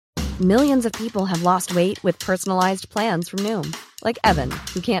Millions of people have lost weight with personalized plans from Noom. Like Evan,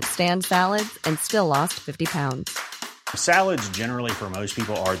 who can't stand salads and still lost 50 pounds. Salads generally for most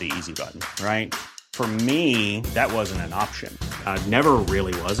people are the easy button, right? For me, that wasn't an option. I never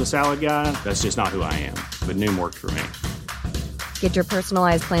really was a salad guy. That's just not who I am. But Noom worked for me. Get your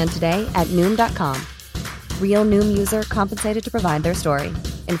personalized plan today at Noom.com. Real Noom user compensated to provide their story.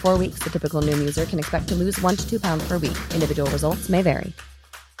 In 4 weeks, the typical Noom user can expect to lose 1 to 2 pounds per week. Individual results may vary.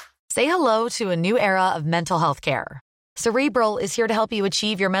 Say hello to a new era of mental health care. Cerebral is here to help you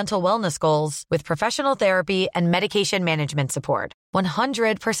achieve your mental wellness goals with professional therapy and medication management support.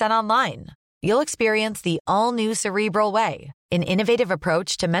 100% online. You'll experience the all-new Cerebral Way, an innovative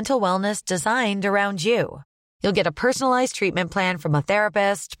approach to mental wellness designed around you. You'll get a personalized treatment plan from a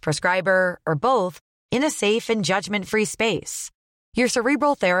therapist, prescriber, or both in a safe and judgment-free space. Your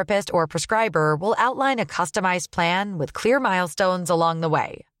Cerebral therapist or prescriber will outline a customized plan with clear milestones along the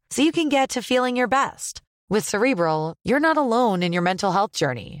way, so you can get to feeling your best. With Cerebral, you're not alone in your mental health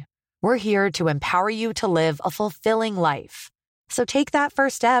journey. We're here to empower you to live a fulfilling life. So take that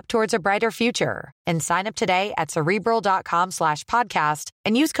first step towards a brighter future and sign up today at Cerebral.com/podcast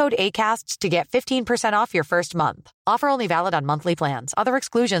and use code ACAST to get 15% off your first month. Offer only valid on monthly plans. Other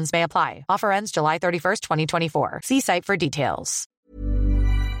exclusions may apply. Offer ends July 31st, 2024. See site for details.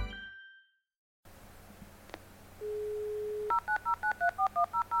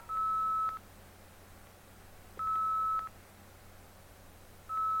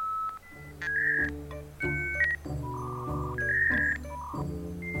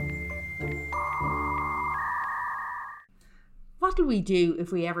 What do we do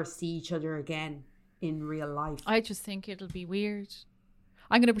if we ever see each other again in real life? I just think it'll be weird.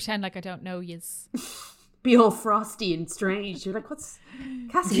 I'm going to pretend like I don't know yous. Be all frosty and strange. You're like, what's...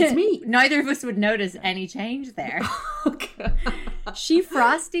 Cassie, it's me. Neither of us would notice any change there. Okay. She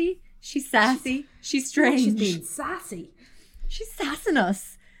frosty, she's sassy, she's strange. She's being sassy. She's sassing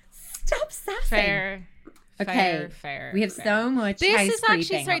us. Stop sassing. Fair. Okay, Fair. we have so much This house is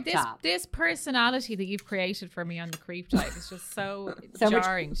actually creeping up top. this personality that you've created for me on the creep type is just so, So much-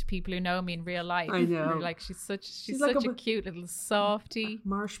 jarring to people who know me in real life. I know. They're like she's like such a cute little softie.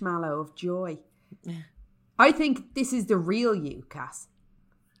 Marshmallow of joy. I think this is the real you, Cass.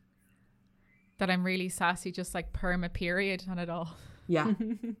 That I'm really sassy, just like perma period on it all. Yeah.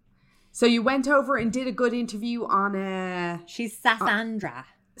 So you went over and did a good interview on She's Sassandra.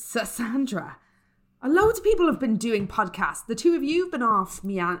 Sassandra. Loads of people have been doing podcasts. The two of you have been off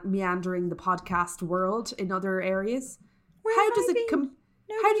meandering the podcast world in other areas. How does it come?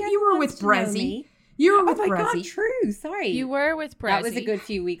 How do you were with Brezzy? You were with Oh my Brezzy. God, true. Sorry. You were with Brezzy. That was a good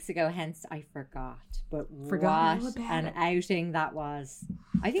few weeks ago, hence I forgot. But Forgot all what about an it. outing that was.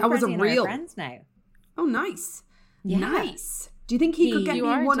 I think That was a Brezzy and I real- are friends now. Oh, nice. Yeah. Nice. Do you think he could get You me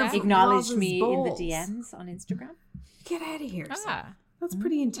are one of definitely- Acknowledged Roz's me balls? in the DMs on Instagram. Get out of here. son. Ah, That's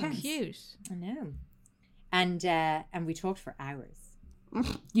pretty intense. cute. I know. And we talked for hours.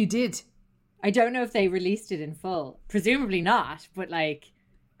 You did. I don't know if they released it in full. Presumably not, but like,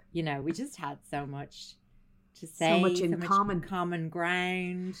 you know, we just had so much to say. much in common. Common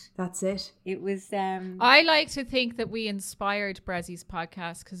ground. That's it. It was I like to think that we inspired Brezzy's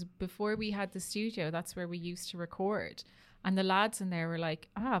podcast because before we had the studio, that's where we used to record. And the lads in there were like,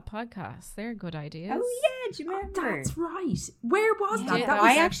 podcasts, they're good ideas. Oh yeah, do you remember? That's right. Where was Yeah, that? that That was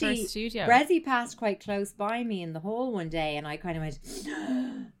was I our actually first studio. Brezzy passed quite close by me in the hall one day, and I kind of went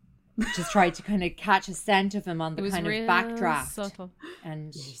just tried to kind of catch a scent of him on It the was kind of real backdraft. subtle.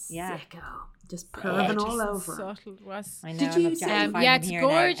 And yeah, Sicko. Just perving all Just over. subtle it was. I know. Did I'm you objectifying say- Yeah, him it's here now,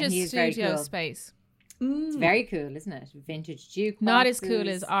 and gorgeous he's very studio cool. space. It's very cool, isn't it? Vintage jukeboxes. Not as cool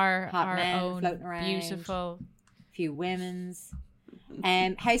as our hot men own floating around. beautiful. Few women's.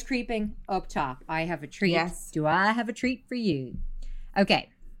 House creeping up top. I have a treat. Yes. Do I have a treat for you? Okay.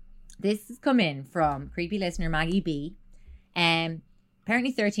 This has come in from creepy listener Maggie B.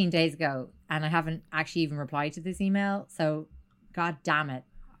 Apparently 13 days ago, and I haven't actually even replied to this email. So, god damn it,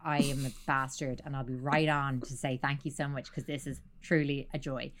 I am a bastard, and I'll be right on to say thank you so much because this is truly a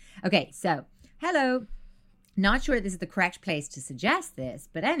joy. Okay, so hello. Not sure this is the correct place to suggest this,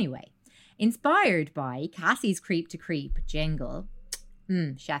 but anyway, inspired by Cassie's Creep to Creep jingle.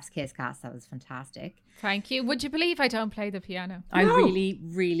 Chef's kiss, Cass, that was fantastic. Thank you. Would you believe I don't play the piano? I really,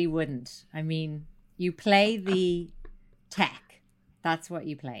 really wouldn't. I mean, you play the tech. That's what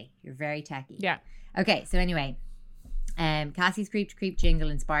you play. You're very techy. Yeah. Okay, so anyway, Cassie's Creep to Creep jingle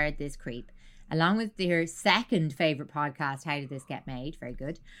inspired this creep. Along with their second favourite podcast, How Did This Get Made? Very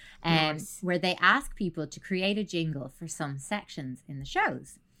good. Nice. Where they ask people to create a jingle for some sections in the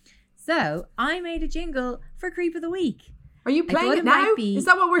shows. So I made a jingle for Creep of the Week. Are you playing it now? Is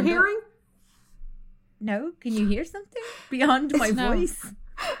that what we're hearing? No. Can you hear something beyond my voice?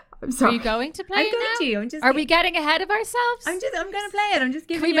 I'm sorry. Are you going to play it now? Are we getting ahead of ourselves? I'm going to play it. I'm just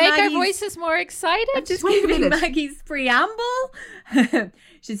giving Can we make our voices more excited? I'm just giving Maggie's preamble.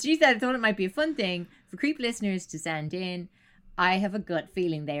 She said, I thought it might be a fun thing for Creep listeners to send in. I have a gut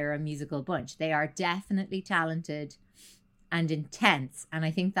feeling they are a musical bunch. They are definitely talented and intense. And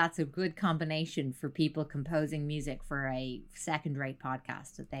I think that's a good combination for people composing music for a second-rate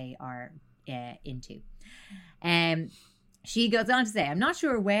podcast that they are into. She goes on to say, I'm not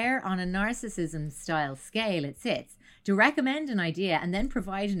sure where on a narcissism style scale it sits to recommend an idea and then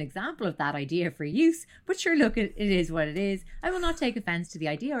provide an example of that idea for use. But sure, look, it is what it is. I will not take offense to the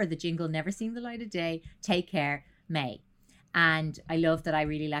idea or the jingle never seen the light of day. Take care, May. And I love that I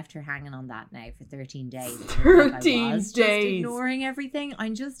really left her hanging on that now for 13 days. 13 days. Just ignoring everything.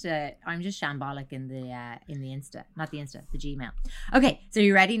 I'm just shambolic in the Insta, not the Insta, the Gmail. Okay, so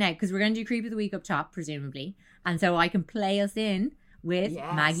you ready now? Because we're going to do Creep of the Week up top, presumably. And so I can play us in with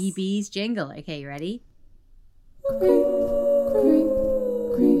Maggie B's jingle. Okay, you ready? Creep, creep,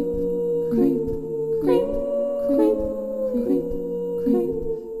 creep, creep, creep, creep, creep, creep,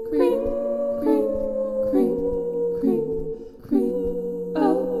 creep, creep, creep, creep, creep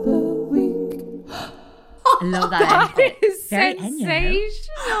of the week. I love that. That is very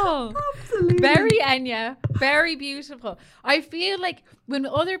sensational. Absolutely. Very Enya. Very beautiful. I feel like when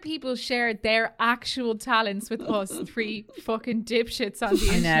other people share their actual talents with us, three fucking dipshits on the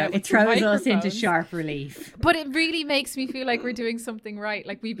internet. I know, it throws us into sharp relief. But it really makes me feel like we're doing something right.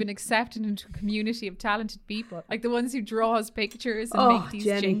 Like we've been accepted into a community of talented people. Like the ones who draw us pictures and make these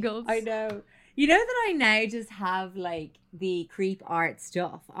jingles. I know. You know that I now just have like the creep art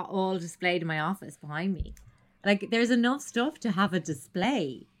stuff all displayed in my office behind me. Like there's enough stuff to have a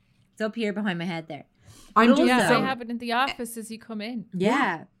display. It's up here behind my head there. I have it in the office as you come in.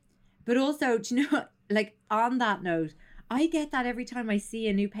 Yeah. But also, do you know, like on that note, I get that every time I see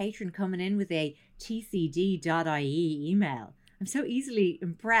a new patron coming in with a tcd.ie email. I'm so easily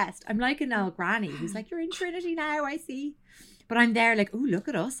impressed. I'm like an old granny who's like, you're in Trinity now, I see. But I'm there like, oh, look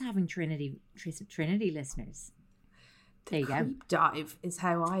at us having Trinity listeners. There you go. Creep dive is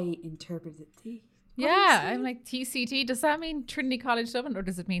how I interpreted it. Yeah, I'm like TCT. Does that mean Trinity College Dublin, or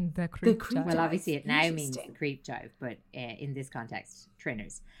does it mean the creep dive? Well, obviously it now means the creep dive, but in this context,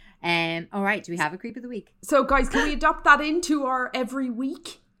 Trinners. All right, do we have a creep of the week? So, guys, can we adopt that into our every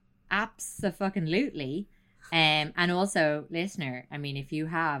week? Abso-fucking-lutely. And also, listener, I mean, if you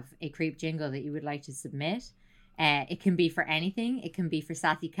have a creep jingle that you would like to submit, it can be for anything. It can be for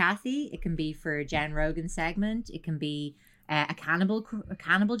Sassy Cassie. It can be for Jen Rogan's segment. It can be a cannibal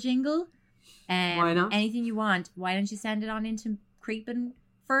jingle. Why not? Anything you want. Why don't you send it on into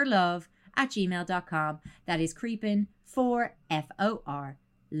creepinforlove@gmail.com. That is creepin for FOR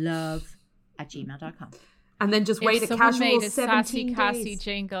love@gmail.com. And then just wait a casual made a 17 Sassy days. Cassie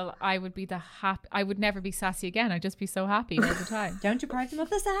jingle, I would be I would never be sassy again. I'd just be so happy all the time. Don't deprive them of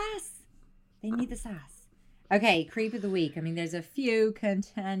the sass. They need the sass. Okay, creep of the week. I mean, there's a few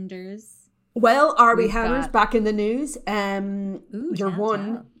contenders. Well, Arby Hammer's back in the news. Your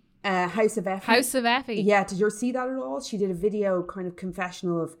one. House of Effie. House of Effie. Yeah, did you see that at all? She did a video kind of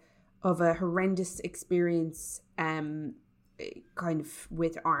confessional of a horrendous experience kind of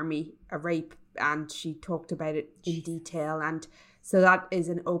with Army, a rape, and she talked about it in detail. And so that is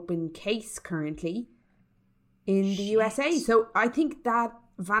an open case currently in the USA. So I think that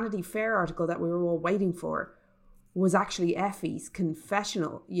Vanity Fair article that we were all waiting for was actually Effie's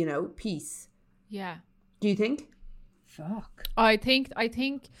confessional, piece. Yeah. Do you think? Fuck. I think,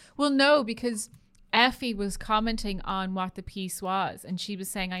 well, no, because Effie was commenting on what the piece was and she was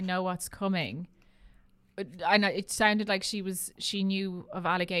saying, I know what's coming. And it sounded like she knew of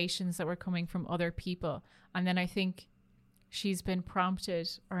allegations that were coming from other people. And then I think she's been prompted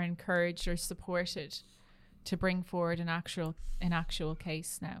or encouraged or supported to bring forward an actual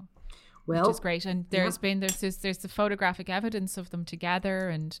case now. Well, which is great. And there's the photographic evidence of them together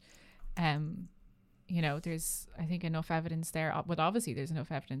and, there's, I think, enough evidence there. But obviously, there's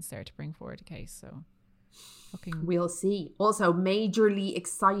enough evidence there to bring forward a case. So, we'll see. Also, majorly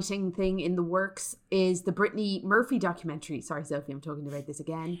exciting thing in the works is the Brittany Murphy documentary. Sorry, Sophie, I'm talking about this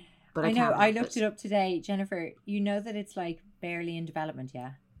again. But I know. I looked it up today, Jennifer. You know that it's like barely in development,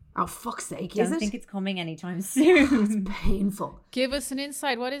 yeah. Oh, fuck's sake! I don't think it's coming anytime soon. It's painful. Give us an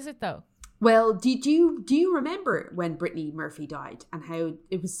insight. What is it, though? Well, do you remember when Brittany Murphy died and how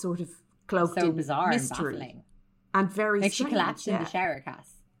it was sort of cloaked in bizarre mystery and baffling and very like strange, she collapsed in the shower,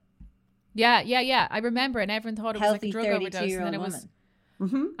 Cass. Yeah. I remember, and everyone thought it was like a drug overdose, and then it was,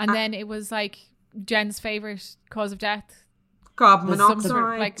 woman. and then it was like Jen's favorite cause of death carbon Some monoxide.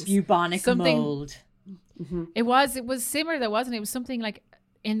 sort of, like, Bubonic something- mold. It was similar though, wasn't it? It was something like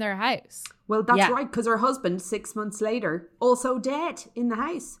in their house. Well, that's Yeah. right, because her husband, 6 months later, also dead in the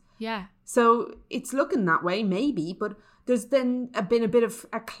house. Yeah. So it's looking that way, maybe, but there's then been a bit of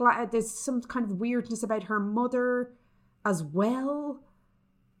there's some kind of weirdness about her mother as well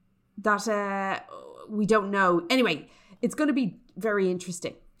that we don't know. Anyway, it's going to be very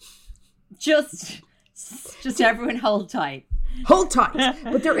interesting. Just everyone hold tight. Hold tight.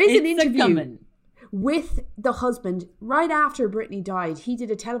 But there is an It's interview a-coming. with the husband right after Brittany died. He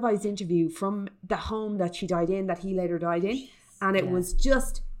did a televised interview from the home that she died in, that he later died in, and it was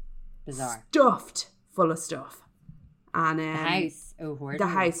just Bizarre. stuffed full of stuff. And The house. Oh, horrible.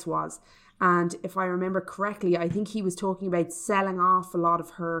 the house was. And if I remember correctly, I think he was talking about selling off a lot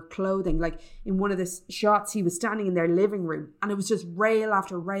of her clothing. Like in one of the shots, he was standing in their living room and it was just rail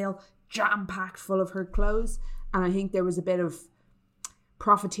after rail, jam-packed full of her clothes. And I think there was a bit of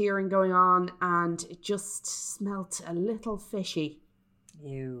profiteering going on and it just smelt a little fishy.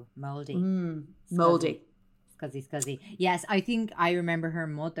 Ew, moldy. Moldy. Scuzzy. Yes, I think I remember her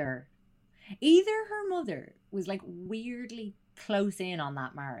mother. Either her mother was like weirdly close in on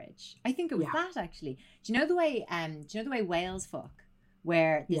that marriage. I think it was that actually. Do you know the way whales fuck?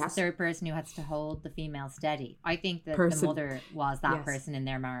 Where there's a third person who has to hold the female steady. I think that the mother was that person in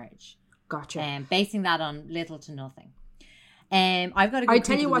their marriage. Gotcha. Basing that on little to nothing. I've got to go. I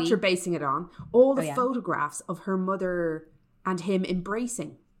tell you what you're basing it on. All the yeah. photographs of her mother and him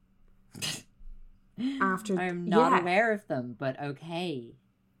embracing. After I'm not aware of them, but okay.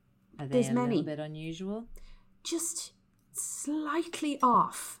 Are they There's a many. little bit unusual? Just slightly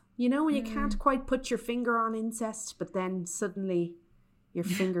off. You know, when you can't quite put your finger on incest, but then suddenly your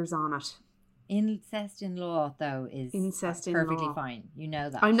finger's on it. Incest in law, though, is Incest in perfectly law. fine. You know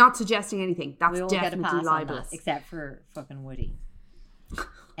that. I'm not suggesting anything. That's we all get a definitely pass on that, libelous. except for fucking Woody.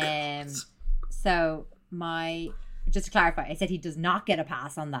 So just to clarify, I said he does not get a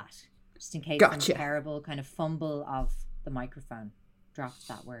pass on that. Just in case some terrible kind of fumble of the microphone dropped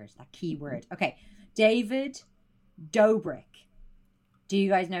that key word. Okay, David Dobrik. Do you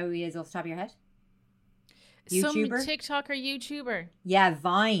guys know who he is off the top of your head? YouTuber? Some TikToker YouTuber. Yeah,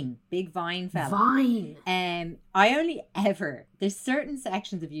 Vine. Big Vine fella. Vine. There's certain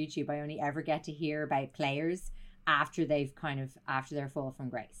sections of YouTube I only ever get to hear about players after their fall from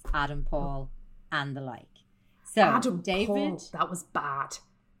grace. Adam Paul and the like. So Adam David Paul, that was bad.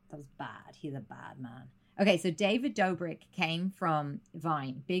 That was bad. He's a bad man. Okay, so David Dobrik came from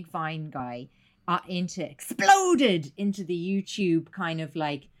Vine, big Vine guy, exploded into the YouTube kind of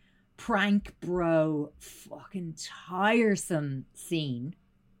like prank bro, fucking tiresome scene.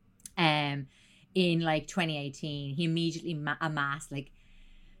 In like 2018, he immediately amassed like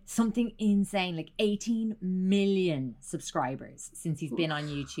something insane, like 18 million subscribers since he's been on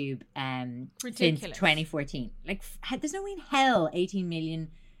YouTube since 2014. Like, there's no way in hell 18 million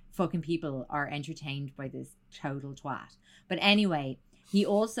fucking people are entertained by this total twat. But anyway, he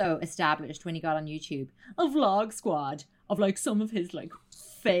also established, when he got on YouTube, a vlog squad of like some of his like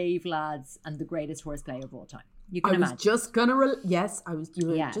fave lads and the greatest horseplay of all time. You can imagine. Was just gonna you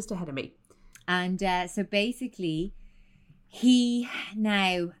were just ahead of me. And so basically he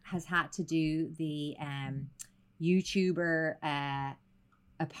now has had to do the YouTuber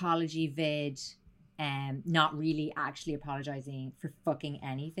apology vid, not really actually apologizing for fucking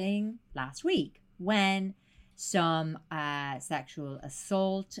anything last week when some sexual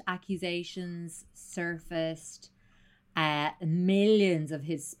assault accusations surfaced. Millions of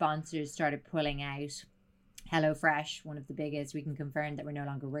his sponsors started pulling out. HelloFresh, one of the biggest, we can confirm that we're no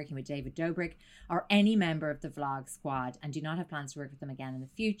longer working with David Dobrik or any member of the vlog squad and do not have plans to work with them again in the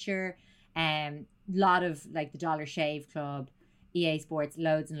future. Lot of like the Dollar Shave Club, EA Sports,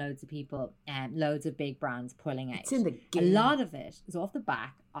 loads and loads of people, loads of big brands pulling out. It's in the game. A lot of it is off the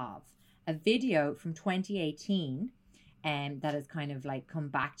back of a video from 2018 that has kind of like come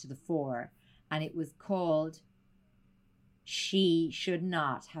back to the fore, and it was called "She Should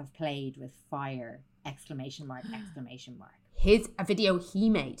Not Have Played with Fire!" ! A video he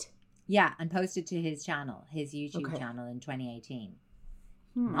made. Yeah, and posted to his channel, his YouTube channel in 2018.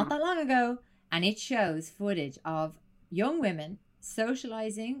 Not that long ago. And it shows footage of young women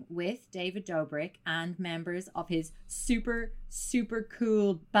socializing with David Dobrik and members of his super, super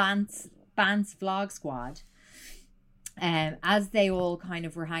cool Bants vlog squad. As they all kind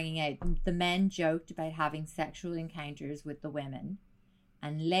of were hanging out, the men joked about having sexual encounters with the women.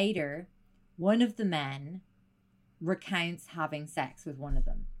 And later, one of the men recounts having sex with one of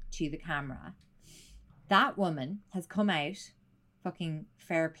them to the camera. That woman has come out fucking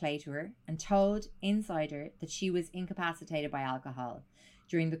fair play to her and told Insider that she was incapacitated by alcohol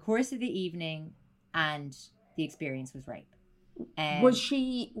during the course of the evening and the experience was rape. Was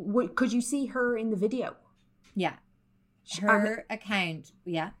she... Could you see her in the video? Yeah. Her account,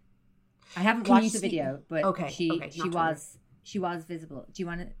 yeah. I haven't Can you watched the see- video, but Okay, she not to worry. was visible. Do you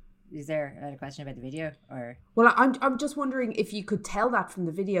want to... Is there a question about the video or... Well, I'm just wondering if you could tell that from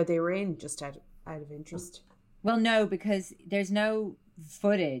the video they were in, just out of interest. Well, no, because there's no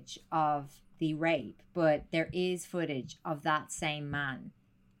footage of the rape, but there is footage of that same man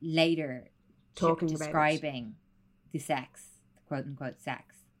later Talking about it. describing the sex, the quote unquote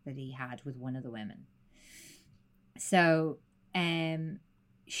sex that he had with one of the women. So,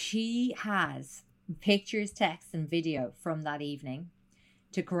 she has pictures, texts, and video from that evening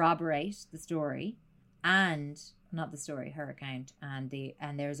to corroborate the story, and not the story, her account, and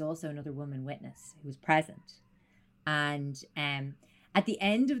there's also another woman witness who was present. And at the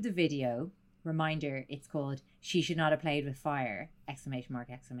end of the video, reminder, it's called "She Should Not Have Played with Fire!" ! At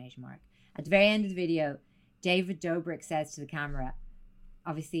the very end of the video, David Dobrik says to the camera,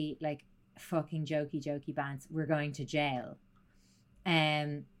 obviously like fucking jokey bants, "We're going to jail."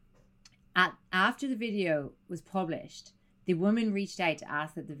 After the video was published, the woman reached out to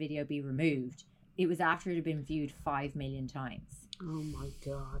ask that the video be removed. It was after it had been viewed 5 million times. Oh my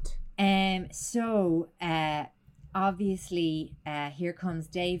God. Obviously, here comes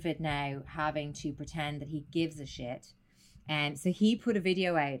David now having to pretend that he gives a shit. So he put a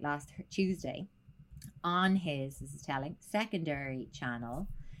video out last Tuesday on his, this is telling, secondary channel,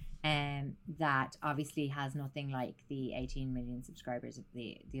 that obviously has nothing like the 18 million subscribers of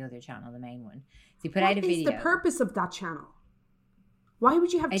the other channel, the main one. So he put out a video. What is the purpose of that channel? Why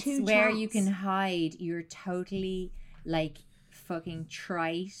would you have two channels? It's where you can hide your totally like fucking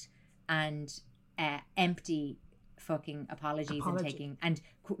trite and empty fucking apologies and taking and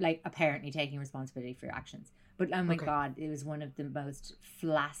like apparently taking responsibility for your actions. But oh my God, it was one of the most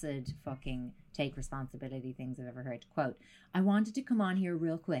flaccid fucking take responsibility things I've ever heard. Quote, "I wanted to come on here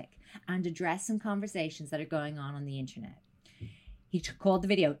real quick and address some conversations that are going on the internet." He called the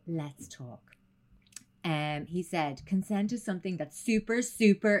video "Let's Talk." He said, "Consent is something that's super,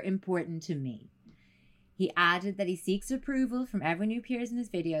 super important to me." He added that he seeks approval from everyone who appears in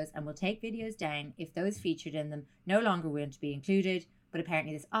his videos and will take videos down if those featured in them no longer want to be included. But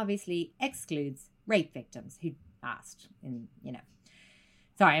apparently this obviously excludes rape victims who asked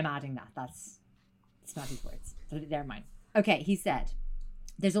Sorry, I'm adding that. It's not his words. They're mine. Okay, he said,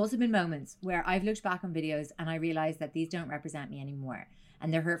 "There's also been moments where I've looked back on videos and I realized that these don't represent me anymore.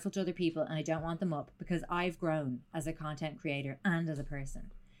 And they're hurtful to other people and I don't want them up because I've grown as a content creator and as a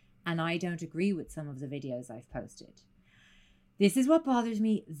person. And I don't agree with some of the videos I've posted. This is what bothers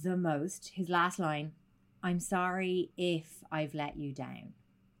me the most." His last line, "I'm sorry if I've let you down."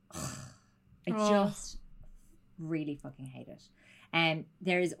 I just really fucking hate it. And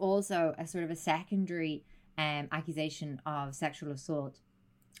there is also a sort of a secondary accusation of sexual assault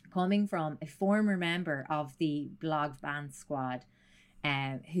coming from a former member of the Blog Ban Squad,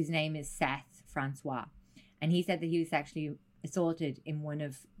 whose name is Seth Francois. And he said that he was sexually assaulted in one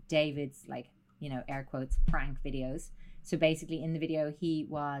of David's, air quotes, prank videos. So basically in the video, he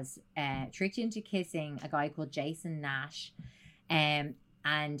was tricked into kissing a guy called Jason Nash. And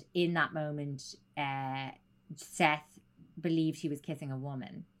in that moment, Seth believed he was kissing a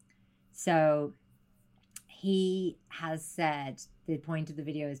woman. So he has said the point of the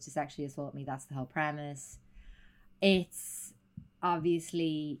video is to sexually assault me. That's the whole premise. It's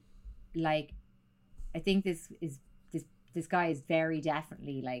obviously I think this guy is very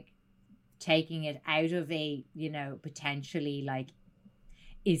definitely taking it out of a, potentially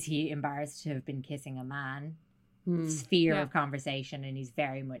is he embarrassed to have been kissing a man sphere of conversation, and he's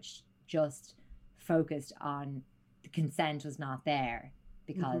very much just focused on the consent was not there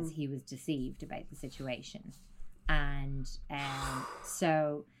because he was deceived about the situation. And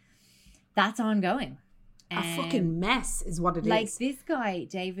so that's ongoing. A fucking mess is what it is. This guy,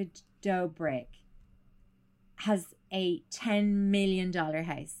 David Dobrik, has a $10 million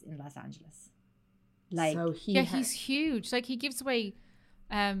house in Los Angeles. He's huge. He gives away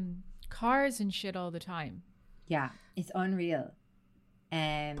cars and shit all the time. Yeah, it's unreal.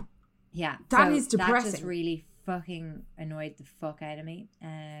 That is depressing. That just really fucking annoyed the fuck out of me.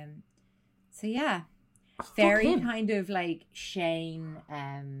 Very kind of Shane.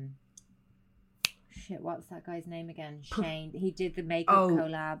 What's that guy's name again? Shane. He did the makeup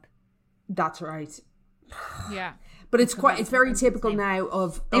collab. That's right. Yeah, but it's very typical now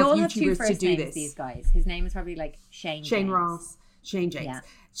of all YouTubers have two first to do names, this. These guys. His name is probably Shane James. Ross, Shane James.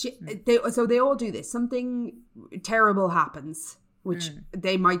 Yeah. They all do this. Something terrible happens, which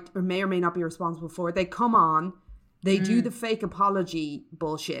they might or may not be responsible for. They come on, they do the fake apology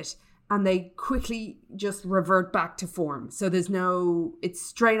bullshit, and they quickly just revert back to form. So there's no, it's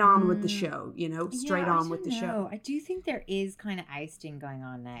straight on with the show, you know, straight on with the show. I do think there is kind of ousting going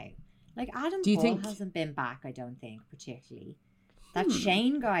on now. Like Adam Paul hasn't been back, I don't think, particularly. That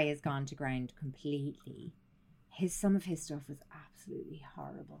Shane guy has gone to ground completely. Some of his stuff was absolutely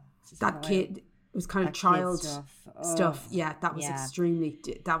horrible. That kid was kind of child stuff. Yeah, that was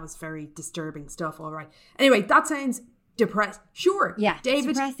that was very disturbing stuff, all right. Anyway, that sounds depressed. Sure. Yeah.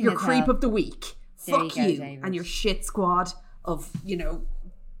 David, your creep of the week. Fuck you and your shit squad of, you know,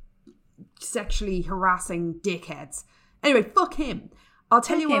 sexually harassing dickheads. Anyway, fuck him. I'll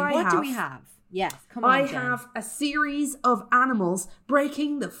tell you what I have. What do we have? Yes, come on, Jen. I have a series of animals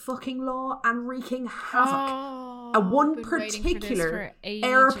breaking the fucking law and wreaking havoc. One particular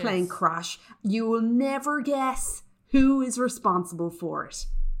airplane crash. You will never guess who is responsible for it.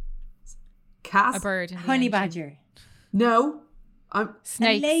 Cass? A bird. Honey badger. No.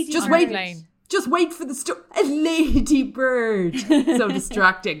 Snake. Just wait for the story. A ladybird. So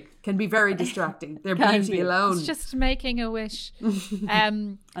distracting. Can be very distracting. Their beauty alone. It's just making a wish. I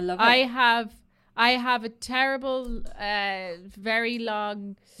love it. I have a terrible, very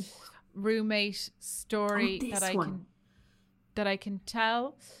long roommate story that I can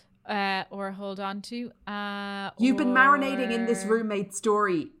tell or hold on to. You've been marinating in this roommate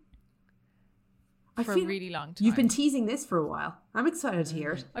story for a really long time. You've been teasing this for a while. I'm excited to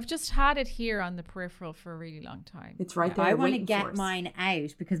hear it. I've just had it here on the peripheral for a really long time. It's right there. I want to get mine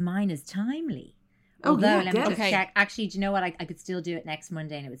out because mine is timely. Oh, although, yeah, let me just check. Actually, do you know what? I could still do it next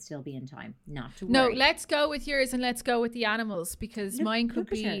Monday and it would still be in time. Not to worry. No, let's go with yours and let's go with the animals because mine could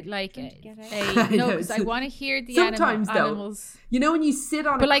be like no, because I want to hear the animals. You know when you sit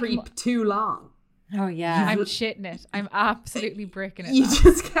on a creep too long? Oh, yeah. I'm shitting it. I'm absolutely bricking it. You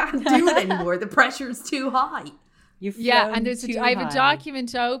just can't do it anymore. The pressure's too high. And I have a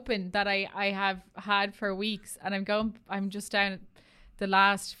document open that I have had for weeks and I'm just down at the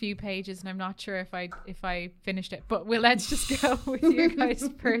last few pages and I'm not sure if I finished it. But let's just go with you guys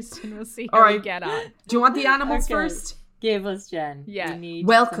first and we'll see how we get on. Do you want the animals first? Give us, Jen. Yeah.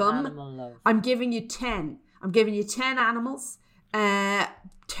 Welcome. I'm giving you 10. I'm giving you 10 animals.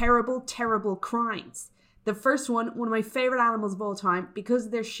 Terrible crimes. The first one of my favorite animals of all time, because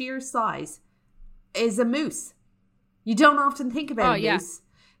of their sheer size, is a moose. You don't often think about a moose.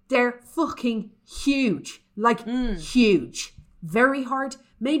 They're fucking huge. Like, huge. Very hard.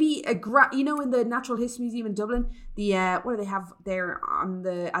 Maybe in the Natural History Museum in Dublin, the what do they have there on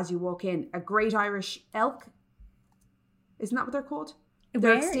as you walk in? A great Irish elk. Isn't that what they're called?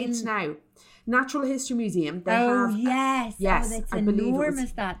 They're extinct now. Natural History Museum. They have. Yes. It's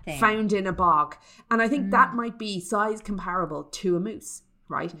enormous, that thing. Found in a bog. And I think that might be size comparable to a moose,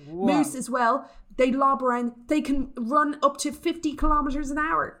 right? Whoa. Moose as well. They lob around. They can run up to 50 kilometers an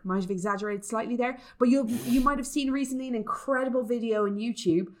hour. Might have exaggerated slightly there. But you might have seen recently an incredible video on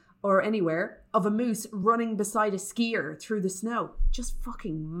YouTube or anywhere of a moose running beside a skier through the snow. Just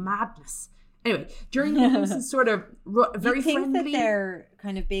fucking madness. Anyway, during the moose's sort of very friendly... You think that their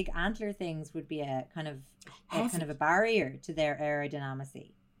kind of big antler things would be a kind of a barrier to their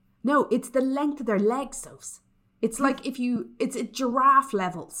aerodynamicy? No, it's the length of their legs, Sophs. It's like it's giraffe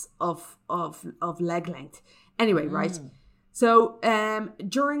levels of leg length. Anyway, right? So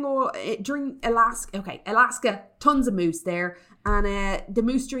during Alaska, tons of moose there, and the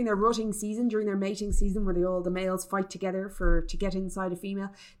moose during their rutting season, during their mating season, where the males fight together to get inside a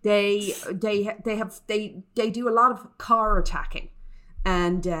female, they do a lot of car attacking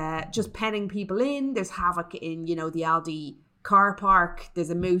and just penning people in. There's havoc in the Aldi car park.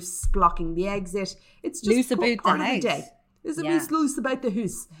 There's a moose blocking the exit. It's just loose about part the of house. The day. There's a moose loose about the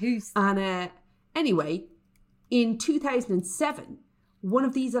hoose. And anyway, in 2007, one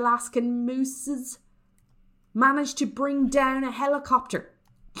of these Alaskan mooses managed to bring down a helicopter.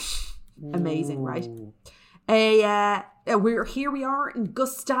 Amazing, right? We are in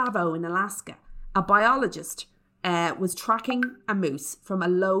Gustavo in Alaska. A biologist was tracking a moose from a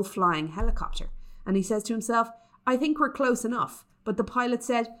low-flying helicopter, and he says to himself, I think we're close enough. But the pilot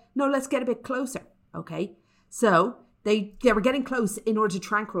said, no, let's get a bit closer. Okay. So they were getting close in order to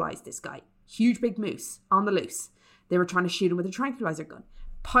tranquilize this guy. Huge big moose on the loose. They were trying to shoot him with a tranquilizer gun.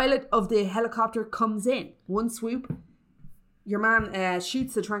 Pilot of the helicopter comes in. One swoop. Your man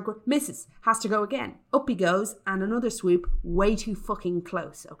shoots the tranquilizer. Misses. Has to go again. Up he goes. And another swoop. Way too fucking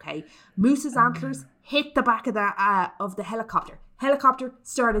close. Okay. Moose's antlers hit the back of the helicopter. Helicopter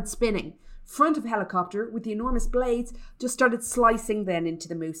started spinning. Front of helicopter with the enormous blades just started slicing then into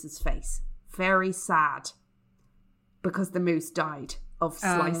the moose's face. Very sad. because the moose died of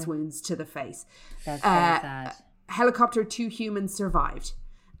slice wounds to the face. That's very sad. Helicopter, 2 humans survived.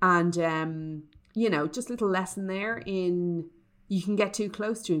 And, just a little lesson there in you can get too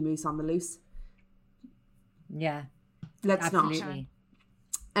close to a moose on the loose. Yeah. Let's absolutely.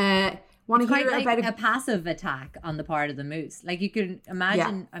 not. Want to hear like about a passive attack on the part of the moose? Like you could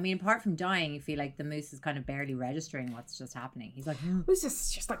imagine. I mean, apart from dying, you feel like the moose is kind of barely registering what's just happening. He's like, it was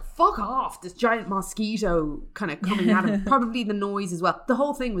just like, fuck off! This giant mosquito kind of coming at him. Probably the noise as well. The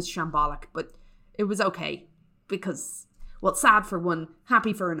whole thing was shambolic, but it was okay because, well, sad for one,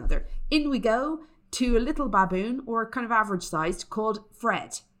 happy for another. In we go to a little baboon, or kind of average sized, called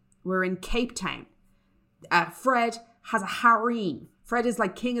Fred. We're in Cape Town. Fred has a harem. Fred is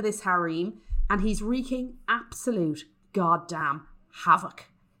like king of this harem, and he's wreaking absolute goddamn havoc.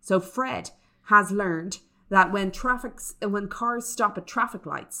 So Fred has learned that when cars stop at traffic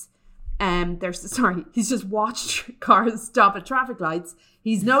lights, he's just watched cars stop at traffic lights.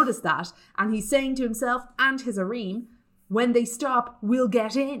 He's noticed that, and he's saying to himself and his harem, when they stop, we'll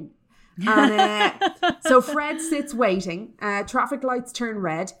get in. And so Fred sits waiting. Traffic lights turn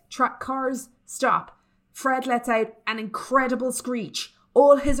red. Cars stop. Fred lets out an incredible screech.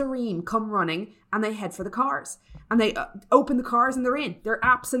 All his harem come running and they head for the cars. And they open the cars and they're in. They're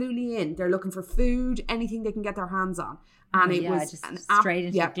absolutely in. They're looking for food, anything they can get their hands on. And it was just straight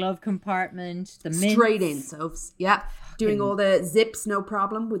into the glove compartment, the mints. Straight in, Sophs. Yeah. Doing all the zips, no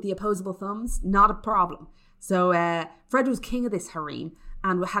problem. With the opposable thumbs, not a problem. So Fred was king of this harem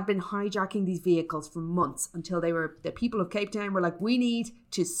and had been hijacking these vehicles for months until the people of Cape Town were like, we need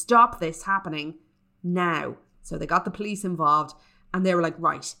to stop this happening now. So they got the police involved and they were like,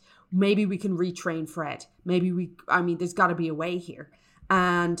 right, maybe we can retrain Fred. There's got to be a way here.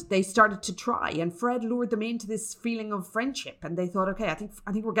 And they started to try, and Fred lured them into this feeling of friendship. And they thought, okay, I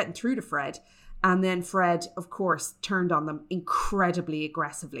think we're getting through to Fred. And then Fred, of course, turned on them incredibly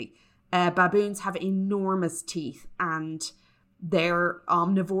aggressively. Baboons have enormous teeth and they're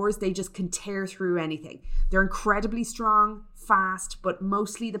omnivores. They just can tear through anything. They're incredibly strong, fast, but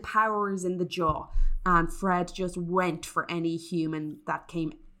mostly the power is in the jaw. And Fred just went for any human that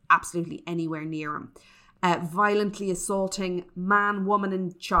came absolutely anywhere near him. Violently assaulting man, woman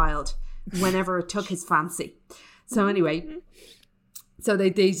and child whenever it took his fancy. So anyway, so they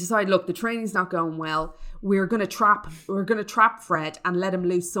decide, look, the training's not going well. We're going to trap Fred and let him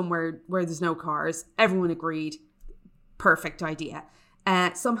loose somewhere where there's no cars. Everyone agreed. Perfect idea.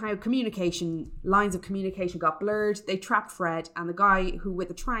 Somehow lines of communication got blurred. They trapped Fred, and the guy who with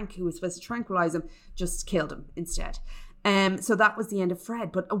the trank, who was supposed to tranquilize him, just killed him instead. So that was the end of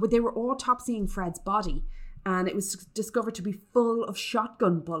Fred. But they were autopsying Fred's body, and it was discovered to be full of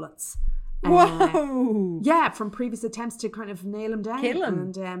shotgun bullets. Whoa! Yeah, from previous attempts to kind of nail him down. Kill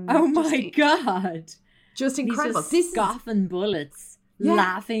him. And, oh my God. Just incredible. These just scoffing bullets,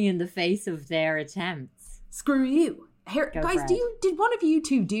 laughing in the face of their attempts. Screw you. Here, guys, Fred. did one of you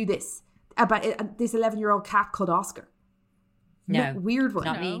two do this about this 11-year-old cat called Oscar? No. Weird one.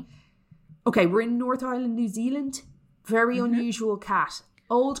 Not me. Okay, we're in North Island, New Zealand. Very unusual cat.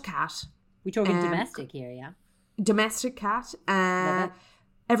 Old cat. We're talking domestic here, yeah? Domestic cat.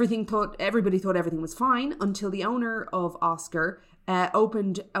 Everybody thought everything was fine until the owner of Oscar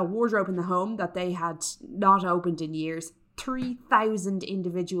opened a wardrobe in the home that they had not opened in years. 3,000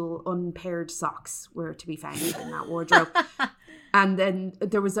 individual unpaired socks were to be found in that wardrobe. And then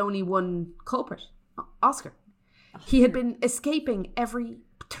there was only one culprit, Oscar. He had been escaping every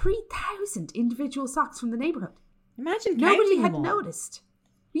 3,000 individual socks from the neighbourhood. Imagine nobody had noticed.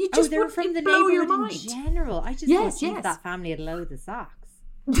 You just they were from the blow your neighbourhood mind. in general. I just thought that family had loads of socks.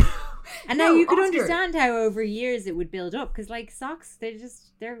 And No, now you could Oscar. understand how over years it would build up, because like socks,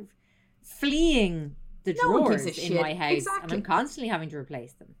 they're fleeing the No one drawers gives a in shit. my house, and Exactly. I'm constantly having to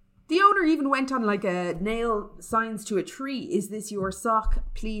replace them. The owner even went on like a nail signs to a tree. Is this your sock?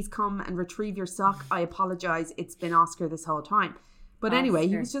 Please come and retrieve your sock. I apologise. It's been Oscar this whole time. But anyway,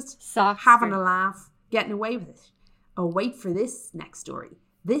 he was just having a laugh, getting away with it. Oh, wait for this next story.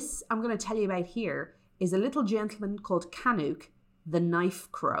 This I'm going to tell you about here is a little gentleman called Canuck, the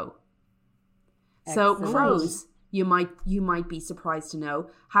knife crow. So Excellent. crows, you might be surprised to know,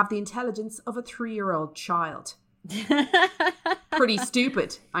 have the intelligence of a 3-year-old child. Pretty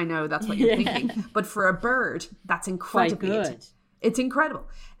stupid. I know that's what you're thinking. But for a bird, that's incredibly Quite good. It's incredible.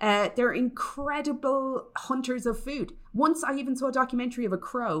 They're incredible hunters of food. Once I even saw a documentary of a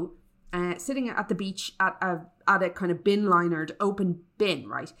crow sitting at the beach at a kind of bin linered open bin,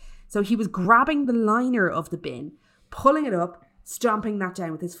 right? So he was grabbing the liner of the bin, pulling it up, stomping that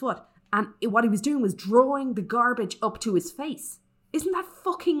down with his foot. And what he was doing was drawing the garbage up to his face. Isn't that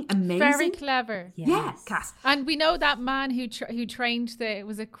fucking amazing? Very clever. Yes. Yeah, Cass. And we know that man who trained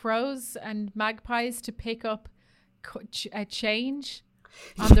was it crows and magpies to pick up a change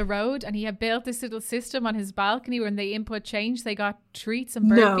on the road, and he had built this little system on his balcony when they input change, they got treats and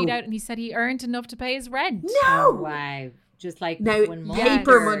bird feed out, and he said he earned enough to pay his rent. No! Oh, wow. Just like Now, 1 month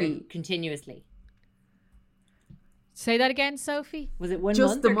paper or money. continuously. Say that again, Sophie. Was it 1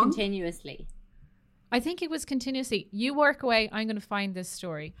 Just month the or month? continuously? I think it was continuously. You work away. I'm going to find this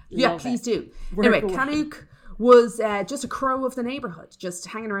story. Yeah, Love please it. do. Work Anyway, away. Canuck was just a crow of the neighbourhood, just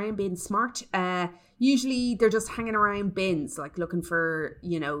hanging around being smart. Usually they're just hanging around bins, like looking for,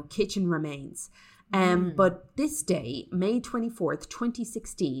 kitchen remains. But this day, May 24th,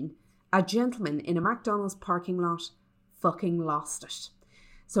 2016, a gentleman in a McDonald's parking lot fucking lost it.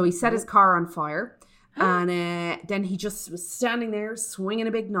 So he set his car on fire, and then he just was standing there swinging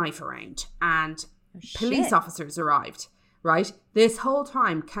a big knife around, and police officers arrived, right? This whole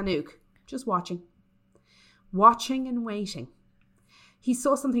time, Canuck just watching and waiting. He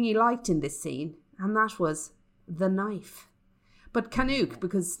saw something he liked in this scene, and that was the knife. But Canuck,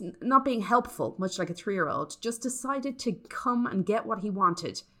 because not being helpful, much like a 3-year-old, just decided to come and get what he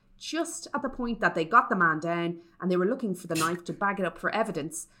wanted. Just at the point that they got the man down and they were looking for the knife to bag it up for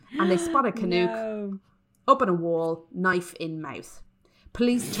evidence, and they spotted Canuck up on a wall, knife in mouth.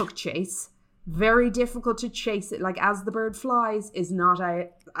 Police took chase. Very difficult to chase it, like as the bird flies is not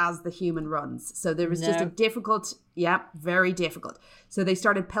as the human runs. So there was just a difficult, very difficult. So they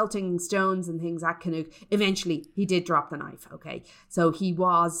started pelting stones and things at Canuck. Eventually, he did drop the knife, okay? So he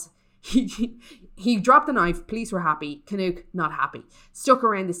dropped the knife, police were happy, Canuck not happy. Stuck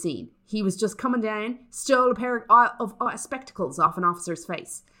around the scene. He was just coming down, stole a pair of spectacles off an officer's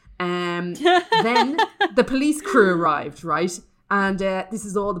face. Then the police crew arrived, right? And this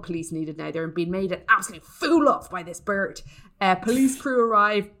is all the police needed now. They're being made an absolute fool of by this bird. Police crew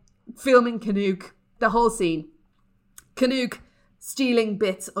arrive, filming Canuck, the whole scene. Canuck stealing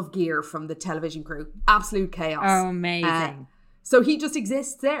bits of gear from the television crew. Absolute chaos. Oh, amazing. So he just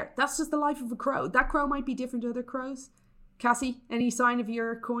exists there. That's just the life of a crow. That crow might be different to other crows. Cassie, any sign of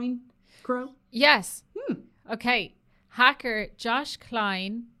your coin crow? Yes. Okay. Hacker Josh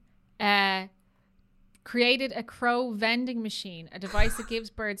Klein created a crow vending machine, a device that gives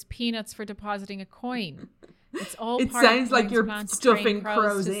birds peanuts for depositing a coin. It's all It part of sounds like Klein's you're plan to stuffing train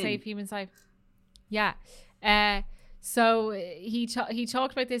crows to in. save human life. Yeah. So he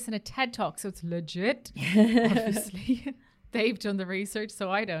talked about this in a TED Talk, so it's legit. Obviously, they've done the research,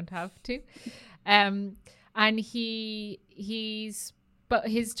 so I don't have to. And but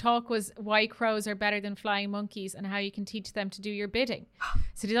his talk was why crows are better than flying monkeys and how you can teach them to do your bidding.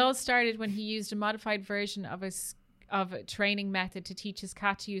 So it all started when he used a modified version of a training method to teach his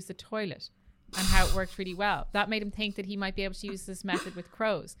cat to use the toilet, and how it worked really well. That made him think that he might be able to use this method with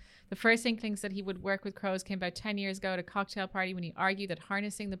crows. The first inklings that he would work with crows came about 10 years ago at a cocktail party when he argued that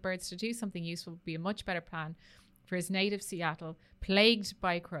harnessing the birds to do something useful would be a much better plan for his native Seattle, plagued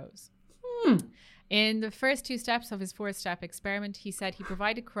by crows. In the first 2 steps of his 4-step experiment, he said he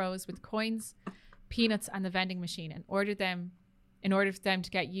provided crows with coins, peanuts, and the vending machine in order for them to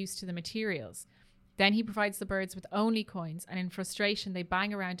get used to the materials. Then he provides the birds with only coins, and in frustration, they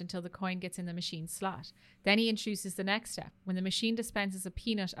bang around until the coin gets in the machine slot. Then he introduces the next step, when the machine dispenses a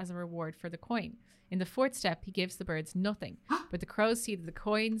peanut as a reward for the coin. In the 4th step, he gives the birds nothing, but the crows see that the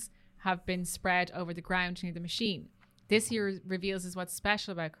coins have been spread over the ground near the machine. This here reveals is what's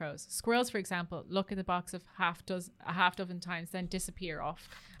special about crows. Squirrels, for example, look at the box of a half dozen times, then disappear off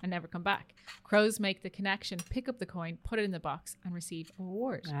and never come back. Crows make the connection, pick up the coin, put it in the box, and receive a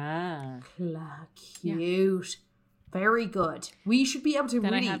reward. Cute. Very good. We should be able to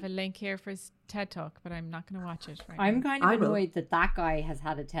Then really... I have a link here for his TED Talk, but I'm not going to watch it right I'm now. kind of I will. annoyed that guy has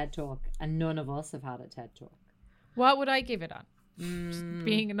had a TED Talk and none of us have had a TED Talk. What would I give it on? Just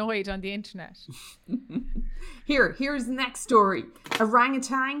being annoyed on the internet. Here's the next story.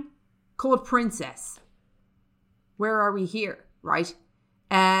 Orangutan called Princess. Where are we here? Right?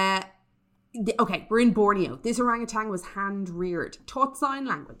 Okay, we're in Borneo. This orangutan was hand-reared, taught sign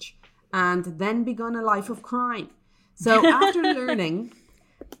language, and then begun a life of crime. So after learning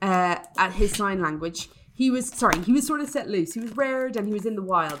at his sign language, he was sort of set loose. He was reared and he was in the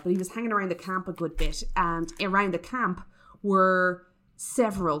wild, but he was hanging around the camp a good bit. And around the camp were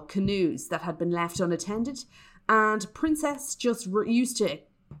several canoes that had been left unattended. And Princess just used to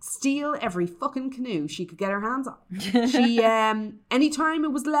steal every fucking canoe she could get her hands on. She, anytime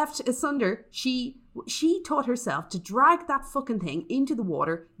it was left asunder, she taught herself to drag that fucking thing into the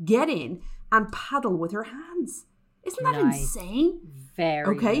water, get in, and paddle with her hands. Isn't that insane?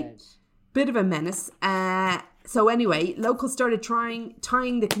 Very good. Bit of a menace. So anyway, locals started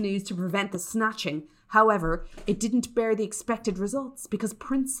tying the canoes to prevent the snatching. However, it didn't bear the expected results because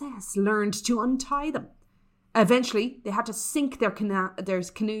Princess learned to untie them. Eventually, they had to sink their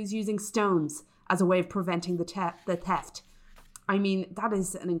canoes using stones as a way of preventing the theft. I mean, that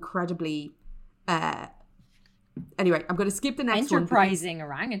is an incredibly... Anyway, I'm going to skip the next one. Enterprising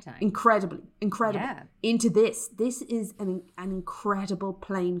orangutan. Incredible. Yeah. Into this. This is an incredible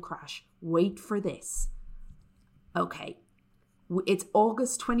plane crash. Wait for this. Okay. It's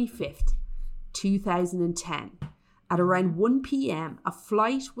August 25th, 2010. At around 1 p.m., a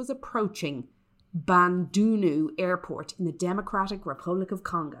flight was approaching Bandundu Airport in the Democratic Republic of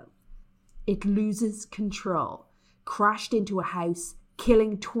Congo. It loses control, crashed into a house,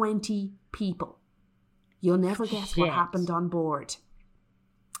 killing 20 people. You'll never guess what happened on board.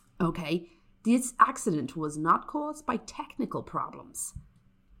 Okay, this accident was not caused by technical problems.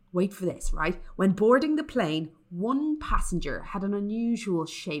 Wait for this, right? When boarding the plane, one passenger had an unusual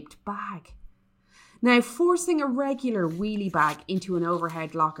shaped bag. Now, forcing a regular wheelie bag into an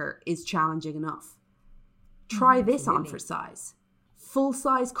overhead locker is challenging enough. Try this on for size.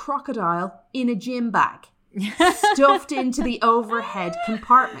 Full-size crocodile in a gym bag, stuffed into the overhead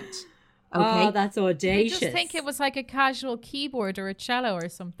compartment. Okay. Oh, that's audacious. I just think it was like a casual keyboard or a cello or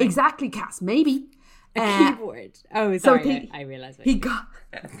something. Exactly, Cass. Maybe. A keyboard. Oh, sorry. I realised what he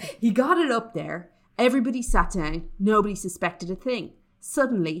got it up there. Everybody sat down. Nobody suspected a thing.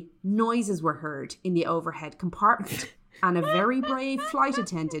 Suddenly, noises were heard in the overhead compartment, and a very brave flight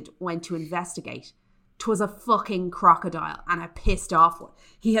attendant went to investigate. 'Twas a fucking crocodile, and a pissed off one.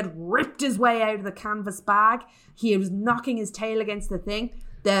 He had ripped his way out of the canvas bag. He was knocking his tail against the thing.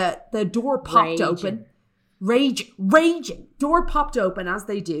 The door popped open. Raging. Door popped open, as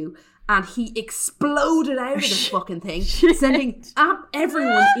they do, and he exploded out of the fucking thing, sending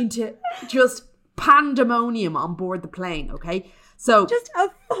everyone into just pandemonium on board the plane, okay? So just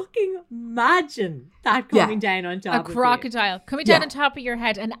fucking imagine that coming down on top of you. A crocodile coming down on top of your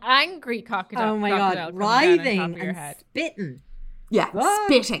head, an angry crocodile. Oh my God, writhing and spitting. Yeah,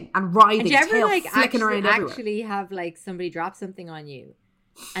 spitting and writhing. And do you ever flicking around everywhere. actually have somebody drop something on you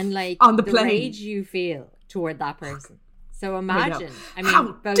and on the plane, rage you feel toward that person? So imagine, I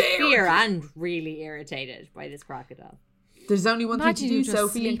mean, both fear and really irritated by this crocodile. There's only one thing to do,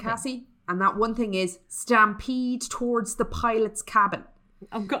 Sophie and Cassie, and that one thing is stampede towards the pilot's cabin.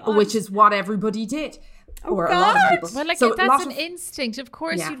 Oh God. Which is what everybody did. Oh, or God. a lot of people. Well, if that's an instinct, of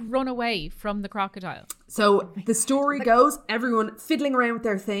course you'd run away from the crocodile. So the story goes, everyone fiddling around with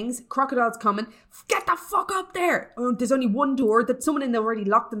their things, crocodile's coming, get the fuck up there. Oh, there's only one door that someone in there already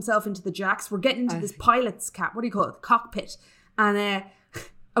locked themselves into the jacks. We're getting into this pilot's cockpit. And,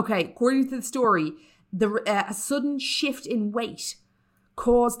 okay, according to the story, a sudden shift in weight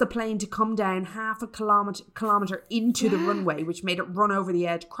caused the plane to come down half a kilometre into the runway, which made it run over the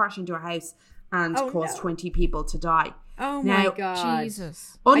edge, crash into a house, and caused 20 people to die. Oh my God.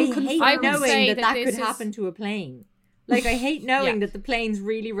 Jesus. I hate knowing that could happen to a plane. I hate knowing that the plane's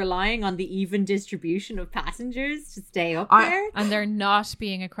really relying on the even distribution of passengers to stay up there. And they're not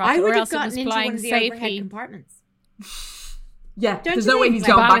being a crocodile, or else it was flying safely. Compartments. Yeah, there's no way he's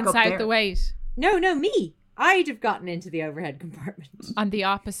going back up there. The weight. No, me. I'd have gotten into the overhead compartment. On the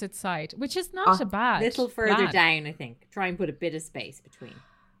opposite side, which is not a bad little further plan. down, I think. Try and put a bit of space between.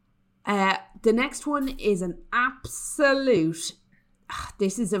 The next one is an absolute...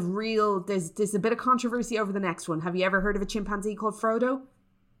 This is a real... There's a bit of controversy over the next one. Have you ever heard of a chimpanzee called Frodo?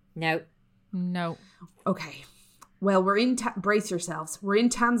 No. Okay. Well, brace yourselves. We're in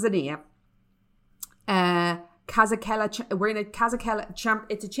Tanzania. Kazakela. We're in a Kazakela...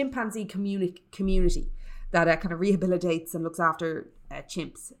 It's a chimpanzee community that kind of rehabilitates and looks after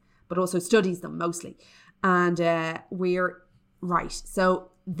chimps, but also studies them mostly. And we're... Right. So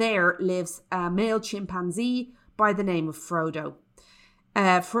there lives a male chimpanzee by the name of Frodo.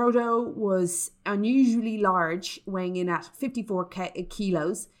 Frodo was unusually large, weighing in at 54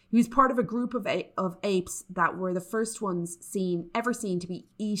 kilos. He was part of a group of apes that were the first ones ever seen to be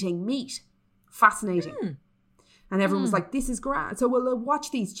eating meat. Fascinating. And everyone was like, this is grand. So we'll watch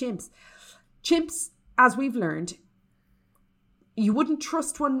these chimps. Chimps, as we've learned, you wouldn't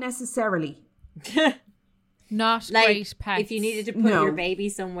trust one necessarily. Not great pets. If you needed to put your baby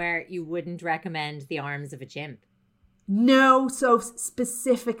somewhere, you wouldn't recommend the arms of a chimp. No, so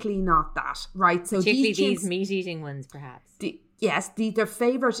specifically not that, right? So particularly these meat-eating ones, perhaps. Their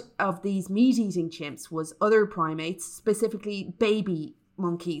favourite of these meat-eating chimps was other primates, specifically baby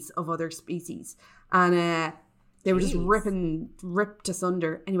monkeys of other species, and they were just ripped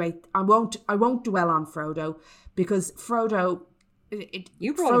asunder. Anyway, I won't dwell on Frodo because Frodo.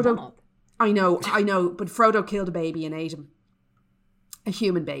 You brought him up. I know, but Frodo killed a baby and ate him. A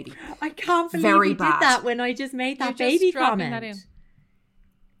human baby. I can't believe Very you bad. did that when I just made that You're just baby dropping comment. that in.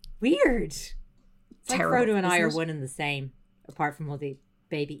 Weird. It's Terrible, like Frodo and I isn't are it? one and the same, apart from all the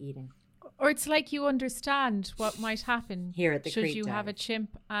baby eating. Or it's like you understand what might happen Here at the should Creek you have a Dive.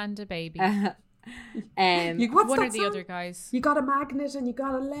 chimp and a baby. What's One that or the song? other, guys. You got a magnet and you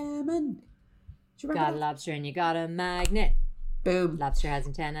got a lemon. Do you remember got a that? lobster and you got a magnet. Boom. Lobster has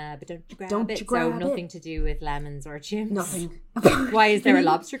antenna, but don't you grab Don't it. you grab so it. nothing to do with lemons or chimps. Nothing. Why is there a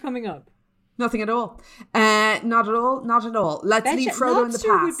lobster coming up? Nothing at all. Not at all. Not at all. Let's Betcha, leave Frodo in the lobster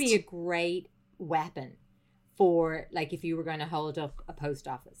past. would be a great weapon for, like, if you were going to hold up a post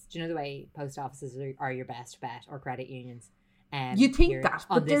office. Do you know the way post offices are your best bet, or credit unions? You'd think here that,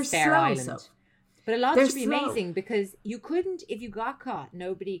 on but they're this fair slow, island. so. But a lot They're should be slow. amazing, because you couldn't, if you got caught,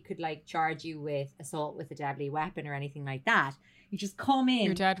 nobody could like charge you with assault with a deadly weapon or anything like that. You just come in,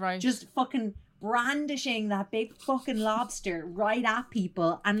 You're dead right. just fucking brandishing that big fucking lobster right at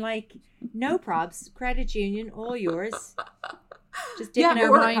people, and like, no probs, credit union, all yours. Just Yeah, dipping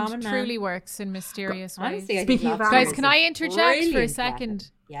or over a Mind common man. truly works in mysterious ways. Honestly, I Speaking think of lobster animals. Guys, is can a I interject for a brilliant second?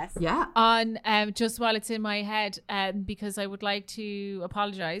 weapon. Yes. Yeah. On just while it's in my head, because I would like to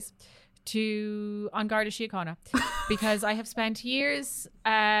apologise to An Garda Síochána, because I have spent years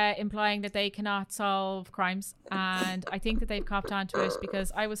implying that they cannot solve crimes, and I think that they've copped onto it,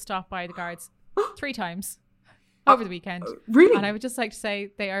 because I was stopped by the guards 3 times over the weekend. Really? And I would just like to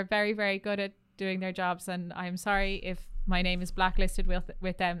say they are very, very good at doing their jobs, and I'm sorry if my name is blacklisted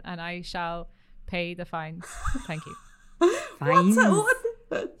with them, and I shall pay the fines. Thank you. Fines. What?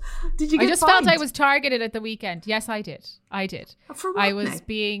 Did you get I just felt I fined? was targeted at the weekend. Yes, I did. For what I was now?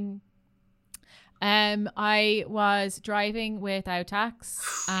 being I was driving without tax.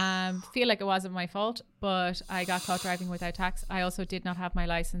 Feel like it wasn't my fault, but I got caught driving without tax. I also did not have my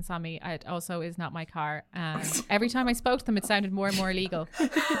license on me. It also is not my car. And every time I spoke to them, it sounded more and more illegal.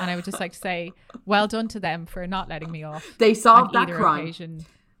 And I would just like to say, well done to them for not letting me off. They solved on that either crime. occasion.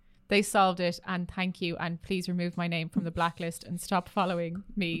 They solved it, and thank you. And please remove my name from the blacklist and stop following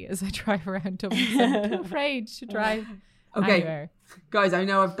me as I drive around Dublin. I'm too afraid to drive Okay. anywhere. Guys, I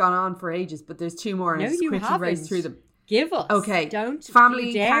know I've gone on for ages, but there's 2 more and No, I'll just you quickly race haven't. through them. Give us. Okay. Don't Family you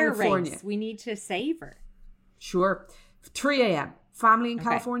in dare California. race. We need to savor. Sure. 3 a.m. Family in Okay.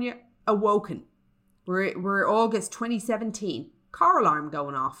 California awoken. We're August 2017. Car alarm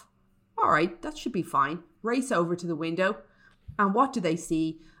going off. All right, that should be fine. Race over to the window. And what do they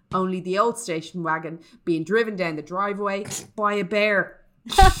see? Only the old station wagon being driven down the driveway by a bear.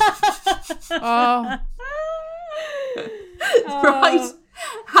 Oh, Right?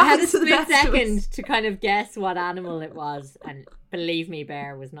 I had a Happens to the split best of us. second to kind of guess what animal it was, and believe me,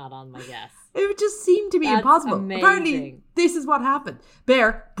 bear was not on my guess. It just seemed to be That's impossible. amazing. Apparently, this is what happened.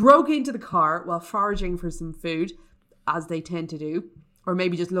 Bear broke into the car while foraging for some food, as they tend to do, or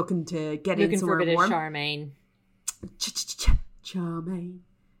maybe just looking to get in Looking for somewhere a bit warm. of Charmaine. Charmaine.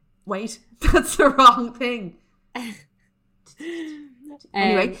 Wait, that's the wrong thing.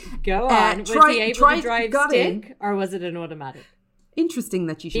 Anyway, go on. Was try- he able try- to drive got stick, in. or was it an automatic? Interesting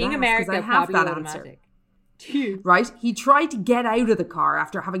that you should Being ask, America, because I have probably that answer. automatic. Right? He tried to get out of the car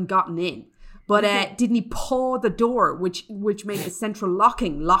after having gotten in, but didn't he paw the door, which made the central lock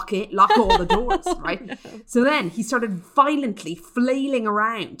all the doors, right? So then he started violently flailing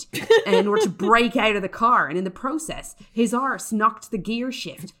around in order to break out of the car, and in the process, his arse knocked the gear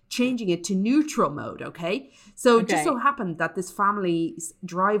shift, changing it to neutral mode, okay? So it just Okay. so happened that this family's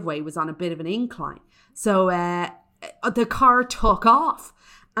driveway was on a bit of an incline. So the car took off,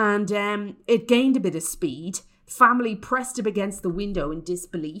 and it gained a bit of speed. Family pressed up against the window in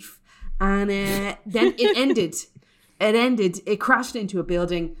disbelief, and then it ended. It crashed into a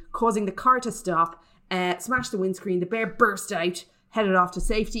building, causing the car to stop, smashed the windscreen. The bear burst out, headed off to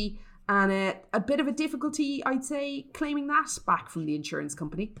safety, and a bit of a difficulty, I'd say, claiming that back from the insurance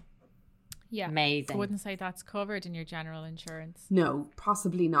company. yeah. Amazing. I wouldn't say that's covered in your general insurance. No,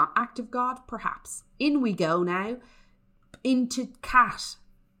 possibly not. Act of God, perhaps. In we go now into cat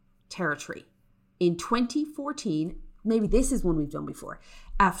territory. In 2014, maybe this is one we've done before,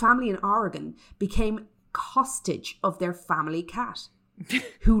 a family in Oregon became hostage of their family cat,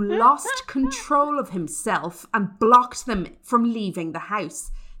 who lost control of himself and blocked them from leaving the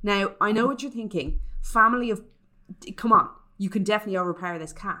house. Now, I know what you're thinking. Come on, you can definitely overpower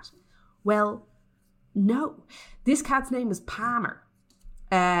this cat. Well, no. This cat's name was Palmer.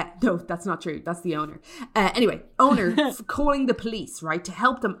 No, that's not true. That's the owner. Anyway, owner calling the police, right, to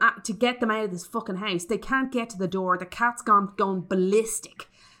help them, to get them out of this fucking house. They can't get to the door. The cat's gone ballistic.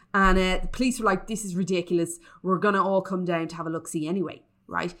 And the police were like, this is ridiculous. We're going to all come down to have a look-see anyway.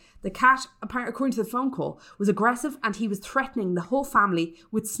 right? The cat, apparently, according to the phone call, was aggressive and he was threatening the whole family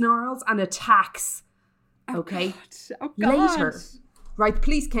with snarls and attacks. Okay? Oh, God. Later, right, the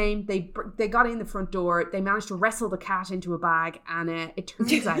police came, they got in the front door, they managed to wrestle the cat into a bag, and it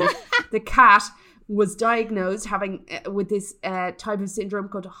turns out the cat was diagnosed having with this type of syndrome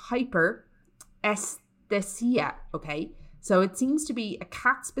called hyperesthesia, okay? So it seems to be a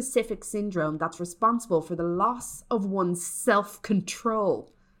cat-specific syndrome that's responsible for the loss of one's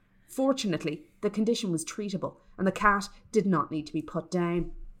self-control. Fortunately, the condition was treatable, and the cat did not need to be put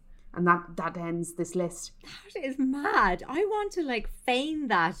down. And that ends this list. That is mad. I want to like feign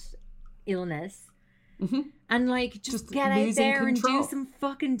that illness and like just get out there and do some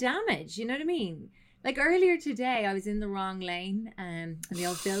fucking damage. You know what I mean? Like earlier today, I was in the wrong lane and the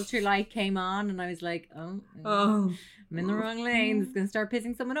old filter light came on and I was like, oh, I'm in the wrong lane. It's going to start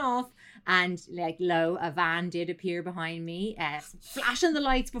pissing someone off. And like, a van did appear behind me, flashing the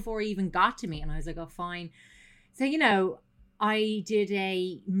lights before he even got to me. And I was like, oh, fine. So, you know, I did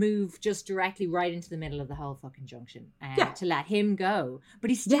a move just directly right into the middle of the whole fucking junction to let him go. But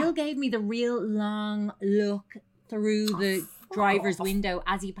he still gave me the real long look through the driver's window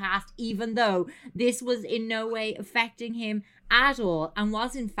as he passed, even though this was in no way affecting him at all and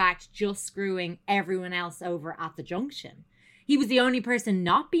was in fact just screwing everyone else over at the junction. He was the only person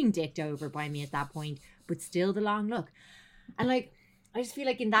not being dicked over by me at that point, but still the long look. And like, I just feel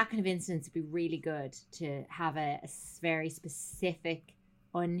like in that kind of instance, it'd be really good to have a very specific,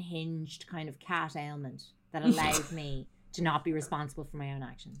 unhinged kind of cat ailment that allows me to not be responsible for my own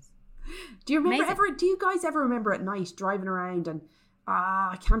actions. Do you remember do you guys ever remember at night driving around and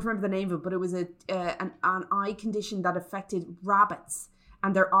I can't remember the name of it, but it was an eye condition that affected rabbits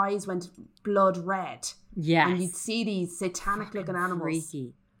and their eyes went blood red. Yes. And you'd see these satanic looking animals.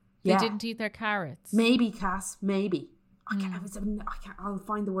 Freaky. They didn't eat their carrots. Maybe, Cass, maybe. I'll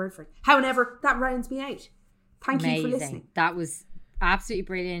find the word for it. However, that rounds me out. Thank you for listening. That was absolutely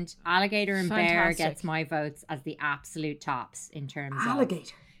brilliant. Alligator and bear gets my votes as the absolute tops in terms of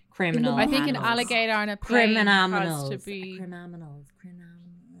criminal. I think animals. an alligator on a plane has to be criminals.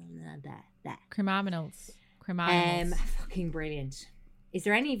 Fucking brilliant. Is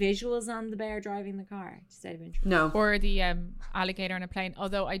there any visuals on the bear driving the car? Just out of interest. No. Or the alligator on a plane.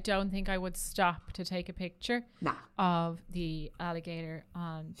 Although I don't think I would stop to take a picture of the alligator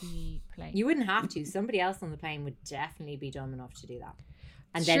on the plane. You wouldn't have to. Somebody else on the plane would definitely be dumb enough to do that.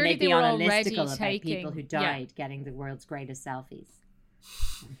 And then they'd be on a listicle about people who died getting the world's greatest selfies.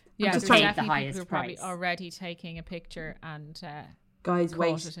 Yeah, just there's paid the definitely highest people price. probably already taking a picture and guys,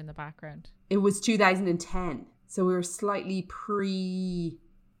 caught it in the background. It was 2010. So we were slightly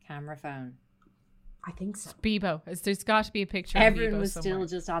camera phone. I think so. Bebo. There's got to be a picture Everyone of Bebo was somewhere. still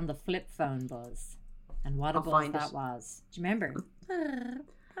just on the flip phone buzz. And what a buzz that was. Do you remember?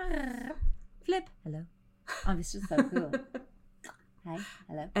 Flip. Hello. Oh, this is so cool. Hi.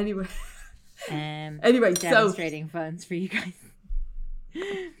 Hello. Anyway, demonstrating phones for you guys.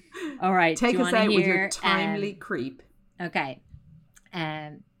 All right. Take us out with your hear, timely creep. Okay.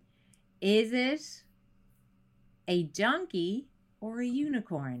 Is it a donkey or a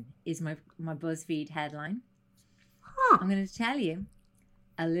unicorn is my BuzzFeed headline. I'm going to tell you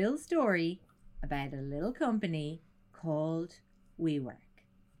a little story about a little company called WeWork.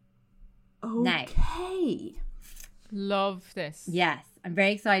 Okay. Love this. Yes, I'm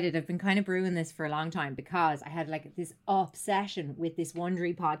very excited. I've been kind of brewing this for a long time because I had like this obsession with this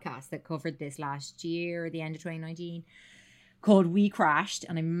Wondery podcast that covered this last year or the end of 2019 called We Crashed,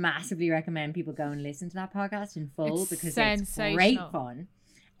 and I massively recommend people go and listen to that podcast in full because it's great fun.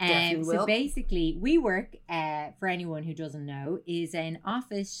 So basically, WeWork, for anyone who doesn't know, is an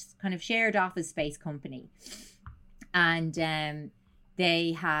office, kind of shared office space company. And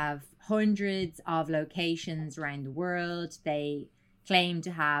they have hundreds of locations around the world. They claim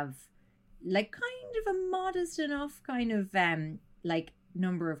to have like kind of a modest enough kind of like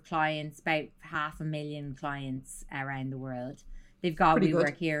number of clients, about 500,000 clients around the world. They've got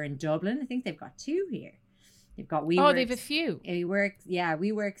WeWork here in Dublin. I think they've got 2 here. They've got WeWork. Oh, they've a few.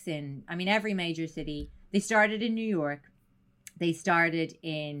 WeWork's in, I mean, every major city. They started in New York. They started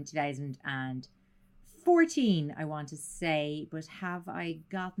in 2014, I want to say, but have I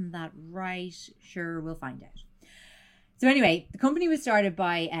gotten that right? Sure, we'll find out. So anyway, the company was started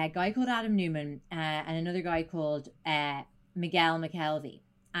by a guy called Adam Newman and another guy called Miguel McKelvey.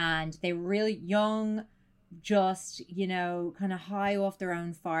 And they were really young, just, you know, kind of high off their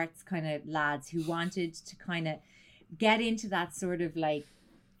own farts kind of lads who wanted to kind of get into that sort of like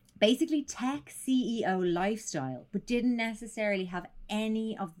basically tech CEO lifestyle, but didn't necessarily have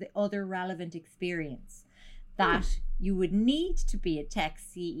any of the other relevant experience that you would need to be a tech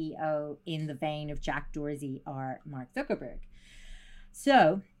CEO in the vein of Jack Dorsey or Mark Zuckerberg.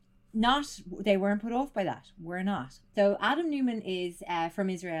 So they weren't put off by that. We're not. So Adam Neumann is from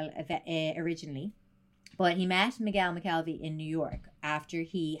Israel originally, but he met Miguel McKelvey in New York after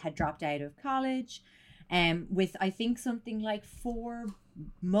he had dropped out of college, with I think something like 4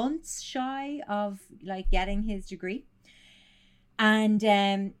 months shy of like getting his degree. And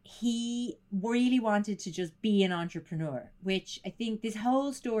he really wanted to just be an entrepreneur, which I think this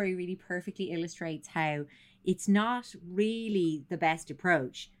whole story really perfectly illustrates how it's not really the best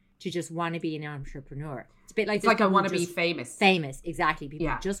approach to just want to be an entrepreneur. It's a bit like I want to be famous. Famous, exactly.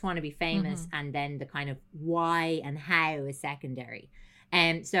 People just want to be famous, and then the kind of why and how is secondary.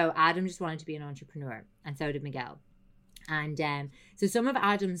 So Adam just wanted to be an entrepreneur, and so did Miguel. And so some of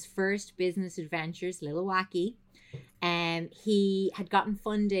Adam's first business adventures, a little wacky. He had gotten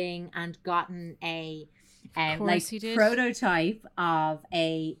funding and gotten a prototype of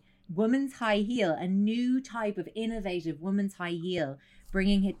a woman's high heel, a new type of innovative woman's high heel,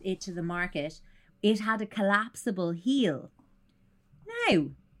 bringing it to the market. It had a collapsible heel.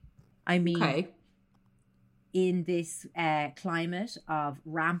 Now, I mean, in this climate of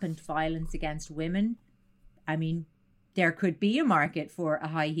rampant violence against women, I mean, there could be a market for a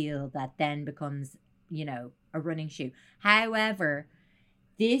high heel that then becomes, you know, a running shoe. However,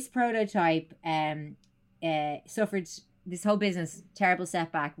 this prototype suffered, this whole business, terrible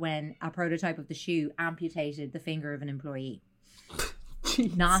setback when a prototype of the shoe amputated the finger of an employee.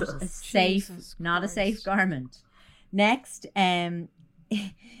 Not a safe garment. Next, Adam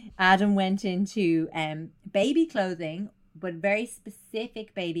went into baby clothing, but very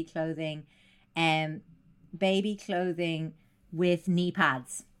specific baby clothing with knee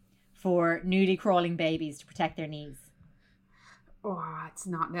pads for newly crawling babies to protect their knees. Oh, it's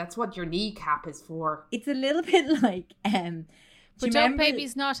not. That's what your kneecap is for. It's a little bit like. But don't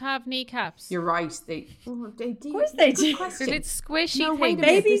babies not have kneecaps? You're right. They do. Of course they do. It's squishy. No, wait a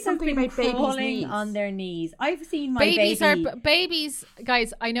minute. Babies have been crawling on their knees. I've seen my babies.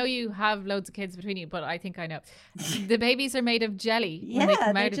 Guys, I know you have loads of kids between you, but I think I know. The babies are made of jelly when they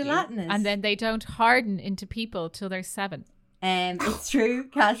come out of gelatinous. You, and then they don't harden into people till they're 7. It's true.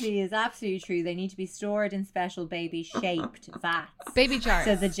 Cassie is absolutely true. They need to be stored in special baby-shaped vats. Baby jars.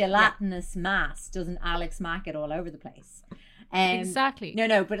 So the gelatinous mass doesn't Alex Mack it all over the place. Exactly.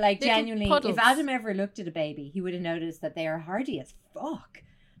 No, but like little genuinely, puddles. If Adam ever looked at a baby, he would have noticed that they are hardy as fuck.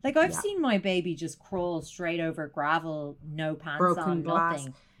 Like I've seen my baby just crawl straight over gravel, no pants broken on, glass.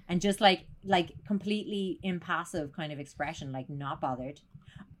 Nothing. And just like completely impassive kind of expression, like not bothered.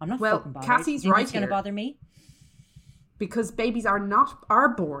 I'm not fucking bothered. Cassie's right. It's going to bother me. Because babies are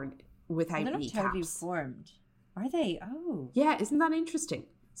born without they're not kneecaps. totally formed, are they? Oh, yeah, isn't that interesting?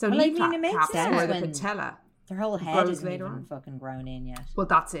 So well, I mean, it makes sense for the when patella. Their whole head isn't even fucking grown in yet. Well,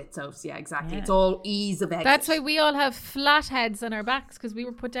 that's it. So yeah, exactly. Yeah. It's all ease of exit. That's why we all have flat heads on our backs, because we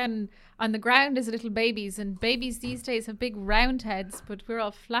were put down on the ground as little babies, and babies these days have big round heads, but we're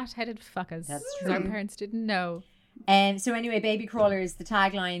all flat-headed fuckers. That's true. Our parents didn't know. So anyway, baby crawlers, the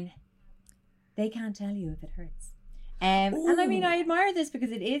tagline, they can't tell you if it hurts. And I mean, I admire this because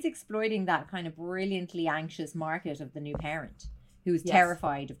it is exploiting that kind of brilliantly anxious market of the new parent who is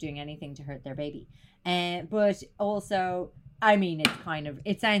terrified of doing anything to hurt their baby. But also, I mean,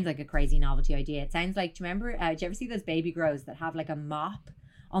 it sounds like a crazy novelty idea. It sounds like, do you remember, do you ever see those baby grows that have like a mop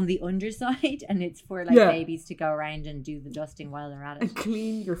on the underside, and it's for like babies to go around and do the dusting while they're at it? And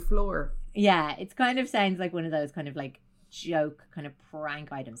clean your floor. Yeah, it kind of sounds like one of those kind of like joke kind of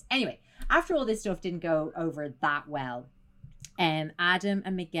prank items. Anyway, after all this stuff didn't go over that well, Adam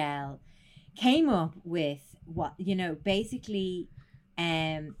and Miguel came up with basically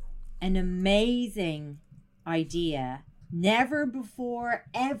an amazing idea, never before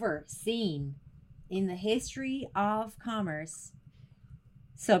ever seen in the history of commerce: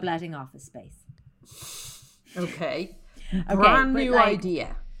 subletting office space. Okay. Brand new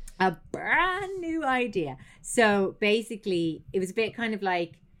idea. A brand new idea. So basically, it was a bit kind of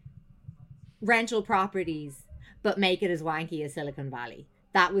like rental properties, but make it as wanky as Silicon Valley.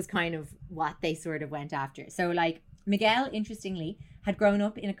 That was kind of what they sort of went after. So like Miguel, interestingly, had grown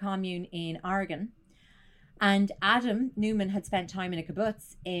up in a commune in Oregon, and Adam Neumann had spent time in a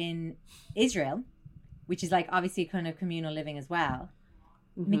kibbutz in Israel, which is like obviously kind of communal living as well.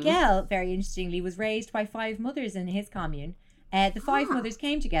 Mm-hmm. Miguel, very interestingly, was raised by 5 mothers in his commune. The 5 mothers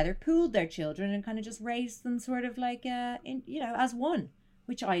came together, pooled their children, and kind of just raised them sort of like, as one,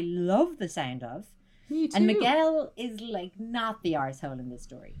 which I love the sound of. Me too. And Miguel is like not the arsehole in this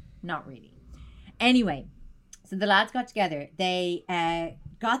story. Not really. Anyway, so the lads got together. They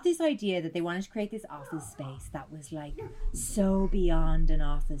got this idea that they wanted to create this office space that was like so beyond an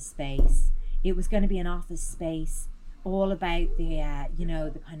office space. It was going to be an office space all about the,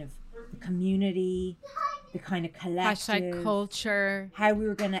 the kind of the community, the kind of collective culture, how we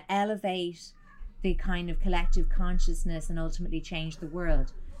were going to elevate the kind of collective consciousness and ultimately change the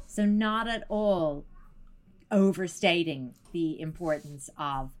world. So not at all overstating the importance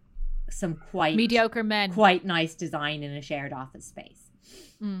of some quite mediocre men, quite nice design in a shared office space.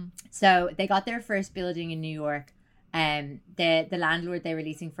 So they got their first building in New York. The landlord they were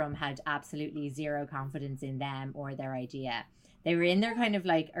leasing from had absolutely zero confidence in them or their idea. They were in their kind of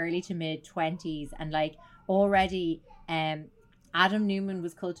like early to mid 20s, and like already Adam Newman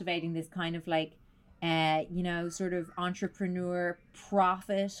was cultivating this kind of like sort of entrepreneur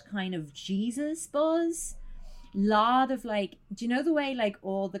prophet kind of Jesus buzz. Lot of like, do you know the way like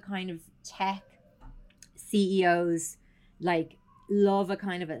all the kind of tech CEOs like love a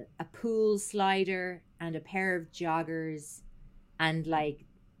kind of a pool slider and a pair of joggers, and like,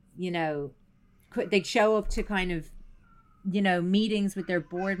 they'd show up to kind of, meetings with their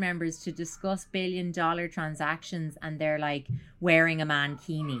board members to discuss $1 billion transactions, and they're like wearing a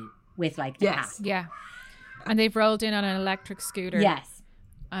mankini with like a hat. Yeah. And they've rolled in on an electric scooter. Yes.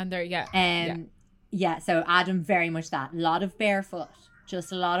 And they're, so Adam, very much that. A lot of barefoot,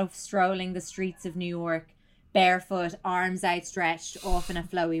 just a lot of strolling the streets of New York, barefoot, arms outstretched, off in a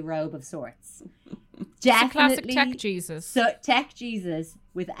flowy robe of sorts. Definitely classic tech Jesus. So tech Jesus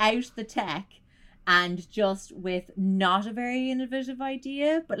without the tech, and just with not a very innovative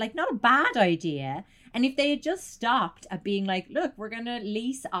idea, but like not a bad idea. And if they had just stopped at being like, look, we're going to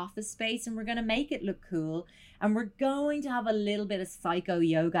lease office space and we're going to make it look cool, and we're going to have a little bit of psycho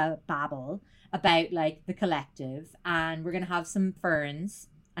yoga babble about like the collective, and we're going to have some ferns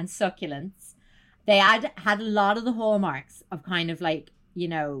and succulents. They had a lot of the hallmarks of kind of like,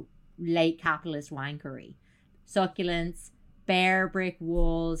 late capitalist wankery. Succulents, bare brick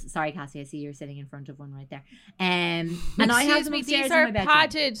walls. Sorry, Cassie, I see you're sitting in front of one right there. And I have them upstairs these in are my bedroom.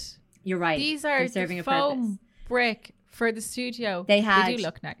 padded. You're right. These are serving the a foam purpose. brick for the studio. They do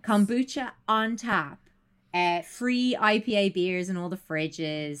look nice. Kombucha on tap, free IPA beers in all the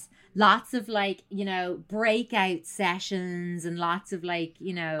fridges, lots of like, breakout sessions, and lots of like,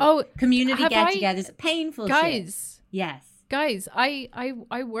 community get-togethers. Painful guys. Shit. Yes. Guys,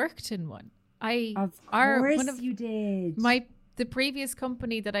 I worked in one. Of course you did. The previous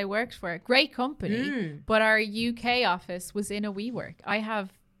company that I worked for, great company, but our UK office was in a WeWork. I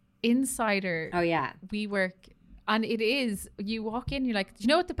have insider WeWork, and it is, you walk in, you're like, do you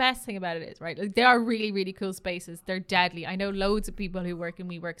know what the best thing about it is, right? Like, they are really, really cool spaces. They're deadly. I know loads of people who work in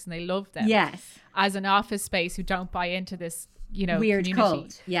WeWorks and they love them. Yes. As an office space who don't buy into this, weird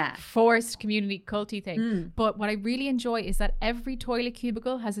cult. Yeah. Forced community culty thing. But what I really enjoy is that every toilet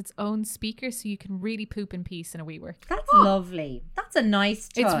cubicle has its own speaker, so you can really poop in peace in a WeWork. That's lovely. That's a nice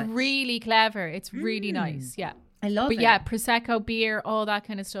touch. It's really clever. It's really nice. Yeah. I love it. But yeah, Prosecco, beer, all that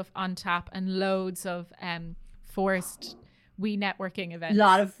kind of stuff on tap, and loads of forced networking events. A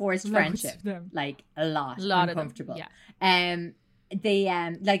lot of forced Loads friendship. of them. Like a lot uncomfortable. Of them. Yeah. They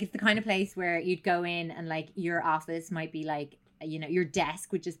like, it's the kind of place where you'd go in and like your office might be like, your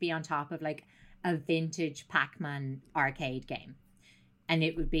desk would just be on top of like a vintage Pac-Man arcade game, and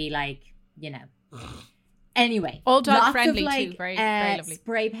it would be like, anyway, all dog lots friendly of, like, too. Very, very lovely.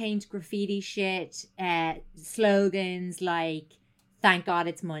 Spray paint, graffiti shit, slogans like "Thank God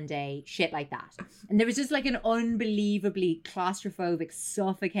it's Monday," shit like that. And there was just like an unbelievably claustrophobic,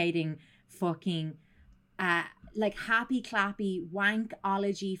 suffocating, fucking like happy clappy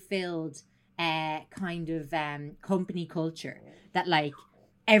wankology filled kind of company culture that like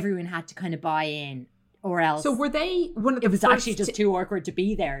everyone had to kind of buy in, or else. So were they one of the? It was first actually just too awkward to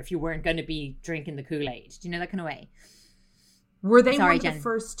be there if you weren't going to be drinking the Kool-Aid. Do you know that kind of way? Were they one of the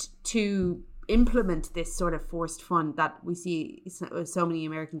first to implement this sort of forced fun that we see so many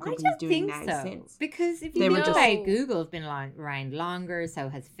American companies doing now? So. Since because if you think about Google, have been around longer, so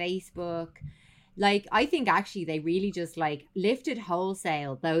has Facebook. Like, I think actually they really just like lifted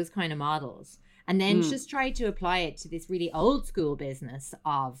wholesale those kind of models, and then just tried to apply it to this really old school business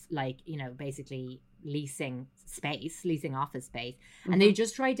of like, basically leasing office space. And they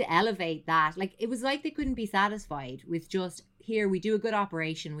just tried to elevate that. Like, it was like they couldn't be satisfied with just, here, we do a good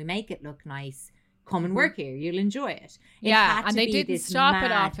operation, we make it look nice, come and work here, you'll enjoy it. Yeah, and they didn't stop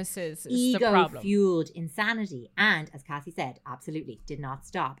at offices. Ego-fueled insanity. And as Cassie said, absolutely did not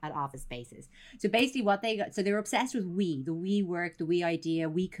stop at office spaces. So basically what they got, so they were obsessed with the WeWork, the we idea,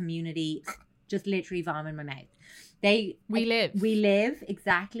 we community, just literally vom in my mouth. We live,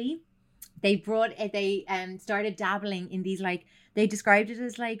 exactly. they started dabbling in these, like, they described it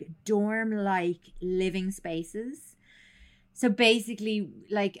as like dorm-like living spaces. So basically,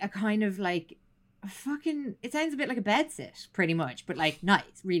 like a kind of like it sounds a bit like a bedsit, pretty much, but like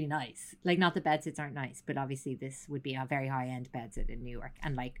nice, really nice. Like, not that bedsits aren't nice, but obviously this would be a very high-end bedsit in New York,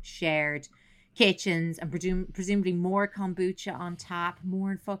 and like shared kitchens, and presumably more kombucha on tap,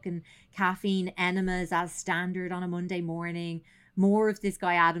 more fucking caffeine enemas as standard on a Monday morning, more of this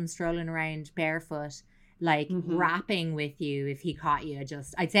guy Adam strolling around barefoot, like rapping with you if he caught you.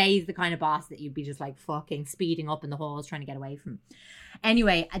 I'd say he's the kind of boss that you'd be just like fucking speeding up in the halls trying to get away from.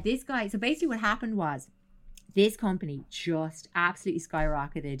 Anyway, this guy, so basically what happened was this company just absolutely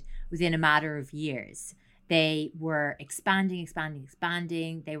skyrocketed within a matter of years. They were expanding.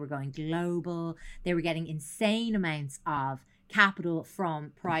 They were going global. They were getting insane amounts of capital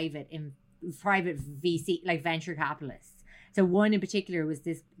from private VC, like venture capitalists. So one in particular was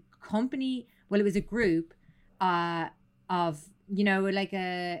this company. Well, it was a group of, you know, like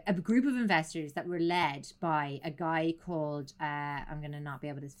a group of investors that were led by a guy called, I'm going to not be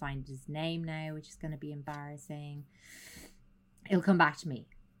able to find his name now, which is going to be embarrassing. It'll come back to me.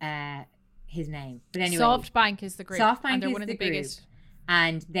 His name, but anyway, SoftBank is the group. SoftBank and they're is one of the the group, biggest,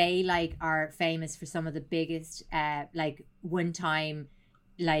 and they like are famous for some of the biggest like one-time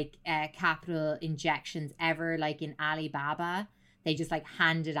like capital injections ever. Like in Alibaba, they just like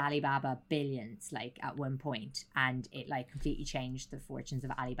handed Alibaba billions like at one point, and it like completely changed the fortunes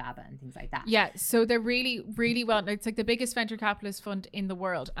of Alibaba and things like that. Yeah, so they're really, really well. It's like the biggest venture capitalist fund in the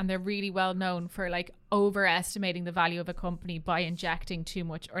world, and they're really well known for like overestimating the value of a company by injecting too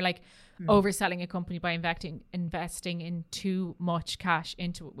much, or like overselling a company by investing in too much cash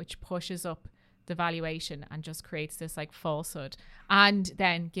into it, which pushes up the valuation and just creates this like falsehood, and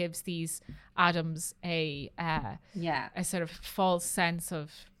then gives these Adams a sort of false sense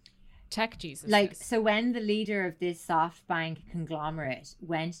of tech Jesus. Like, so when the leader of this SoftBank conglomerate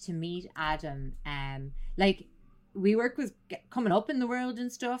went to meet Adam, like WeWork was coming up in the world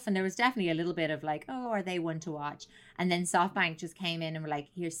and stuff, and there was definitely a little bit of like, oh, are they one to watch? And then SoftBank just came in and were like,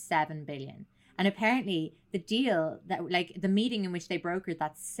 here's $7 billion. And apparently the deal, that like the meeting in which they brokered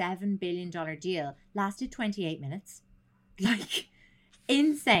that $7 billion deal, lasted 28 minutes. Like,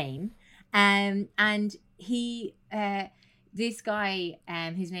 insane. And he, this guy,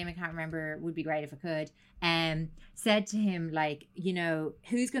 whose name I can't remember, would be great if I could, said to him, like, you know,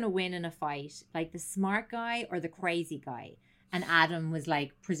 who's going to win in a fight? Like the smart guy or the crazy guy? And Adam was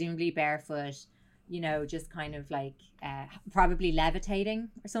like, presumably barefoot, you know, just kind of like probably levitating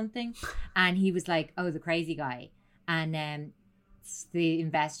or something. And he was like, oh, the crazy guy. And the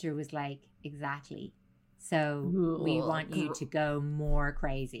investor was like, exactly. So we want you to go more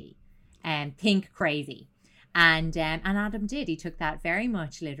crazy and think crazy. And Adam did. He took that very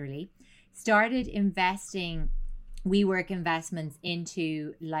much literally. Started investing WeWork investments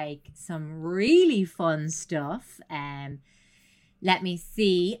into like some really fun stuff. Let me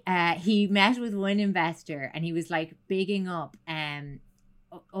see. He met with one investor and he was like bigging up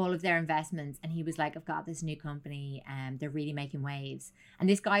all of their investments. And he was like, I've got this new company and they're really making waves. And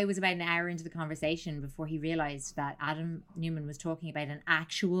this guy was about an hour into the conversation before he realized that Adam Neumann was talking about an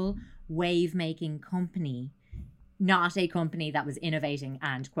actual wave making company, not a company that was innovating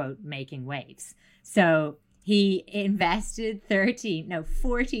and, quote, making waves. So he invested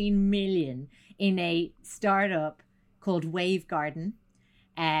 14 million in a startup called Wave Garden,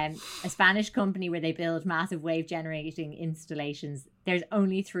 a Spanish company where they build massive wave generating installations. There's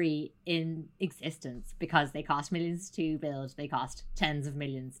only 3 in existence because they cost millions to build. They cost tens of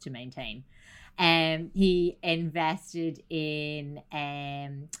millions to maintain. He invested in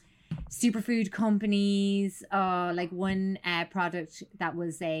superfood companies, like one product that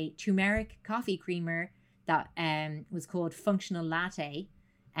was a turmeric coffee creamer that was called Functional Latte,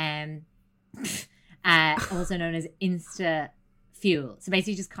 also known as Insta Fuel. So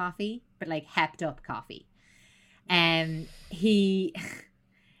basically just coffee, but like hepped up coffee. He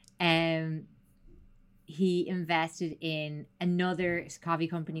invested in another coffee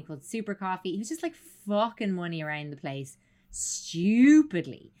company called Super Coffee. He was just like fucking money around the place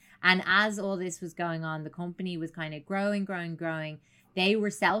stupidly. And as all this was going on, the company was kind of growing. They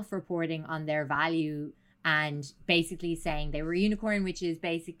were self-reporting on their value and basically saying they were a unicorn, which is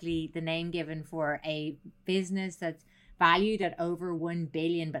basically the name given for a business that's valued at over 1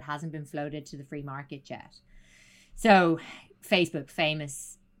 billion but hasn't been floated to the free market yet. So Facebook,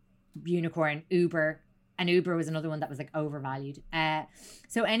 famous unicorn. Uber, and Uber was another one that was like overvalued.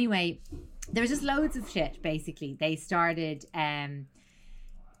 So anyway, there was just loads of shit. Basically, they started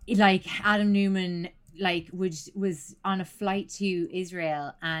like Adam Neumann was on a flight to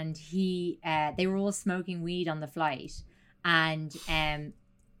Israel, and they were all smoking weed on the flight, and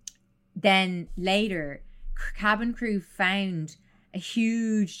then later cabin crew found a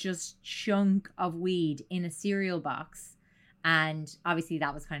huge just chunk of weed in a cereal box, and obviously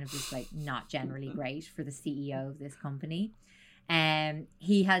that was kind of just like not generally great for the CEO of this company.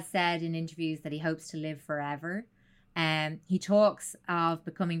 He has said in interviews that he hopes to live forever. He talks of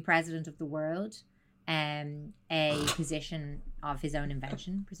becoming president of the world, a position of his own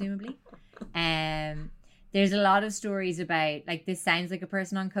invention, presumably. There's a lot of stories about, like, this sounds like a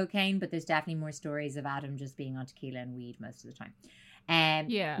person on cocaine, but there's definitely more stories of Adam just being on tequila and weed most of the time.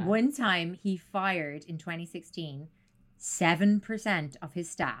 One time he fired in 2016 7% of his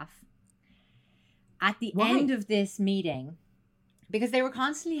staff at the end of this meeting because they were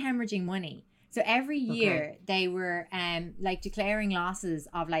constantly hemorrhaging money. So every year they were like declaring losses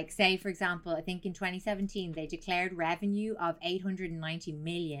of, like, say, for example, I think in 2017 they declared revenue of 890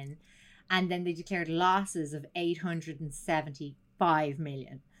 million and then they declared losses of 875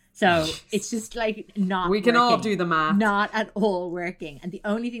 million. So it's just like not We can working. all do the math. Not at all working. And the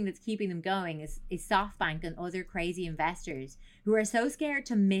only thing that's keeping them going is SoftBank and other crazy investors who are so scared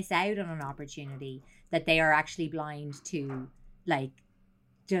to miss out on an opportunity that they are actually blind to, like,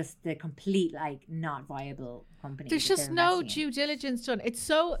 just the complete, like, not viable company. There's just no due diligence done. It's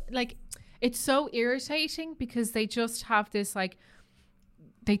so irritating because they just have this, like,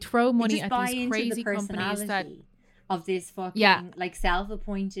 they throw money at these crazy companies that of this fucking like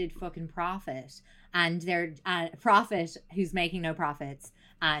self-appointed fucking prophet, and their prophet who's making no profits,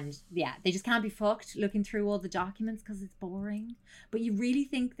 and they just can't be fucked looking through all the documents because it's boring. But you really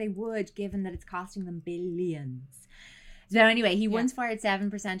think they would, given that it's costing them billions. So anyway, he once fired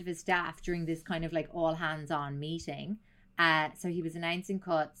 7% of his staff during this kind of like all hands on meeting. So he was announcing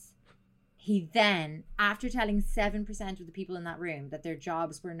cuts. He then, after telling 7% of the people in that room that their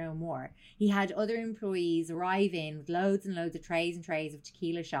jobs were no more, he had other employees arrive in with loads and loads of trays and trays of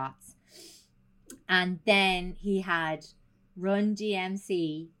tequila shots. And then he had Run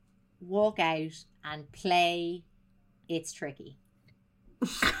DMC walk out and play It's Tricky.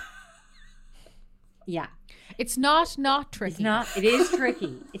 Yeah. It's not tricky. It's not. It is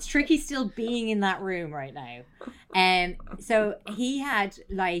tricky. It's tricky still being in that room right now. So he had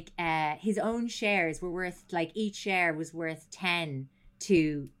like his own shares were worth, like, each share was worth 10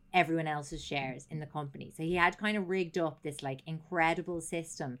 to everyone else's shares in the company. So he had kind of rigged up this like incredible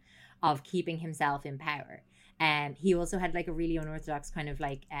system of keeping himself in power. He also had like a really unorthodox kind of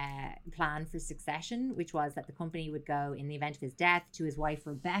like plan for succession, which was that the company would go, in the event of his death, to his wife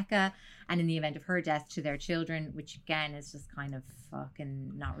Rebecca, and in the event of her death, to their children, which again is just kind of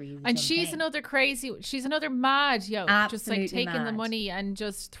fucking not really. And she's another mad, just like taking mad. The money and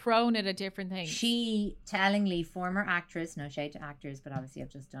just throwing it at different things. She, tellingly, former actress, no shade to actors, but obviously I've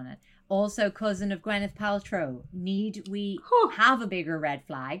just done it, also cousin of Gwyneth Paltrow. Need we have a bigger red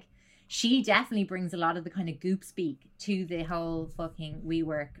flag? She definitely brings a lot of the kind of goop speak to the whole fucking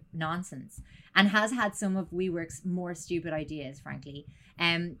WeWork nonsense, and has had some of WeWork's more stupid ideas, frankly.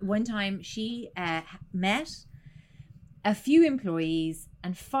 One time she met a few employees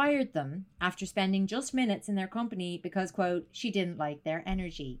and fired them after spending just minutes in their company because, quote, she didn't like their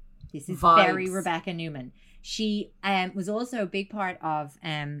energy. This is very Rebecca Newman. She was also a big part of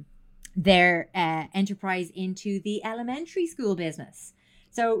their enterprise into the elementary school business.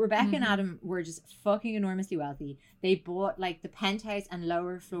 So Rebecca and Adam were just fucking enormously wealthy. They bought like the penthouse and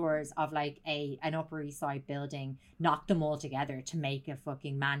lower floors of like an Upper East Side building, knocked them all together to make a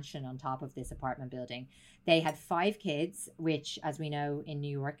fucking mansion on top of this apartment building. They had 5 kids, which, as we know in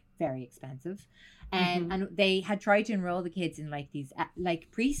New York, very expensive. And they had tried to enroll the kids in like these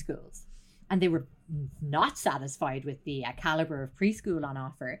like preschools. And they were not satisfied with the caliber of preschool on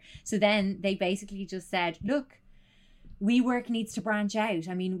offer. So then they basically just said, look, WeWork needs to branch out.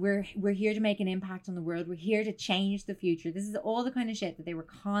 I mean, we're here to make an impact on the world. We're here to change the future. This is all the kind of shit that they were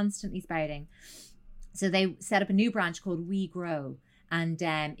constantly spouting. So they set up a new branch called We Grow, and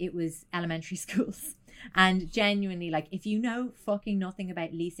it was elementary schools. And genuinely, like, if you know fucking nothing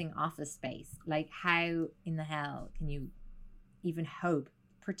about leasing office space, like, how in the hell can you even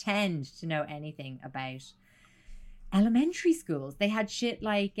pretend to know anything about elementary schools? They had shit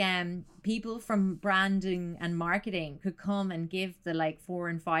like people from branding and marketing could come and give the like 4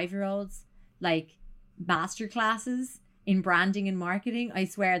 and 5-year-olds like master classes in branding and marketing. I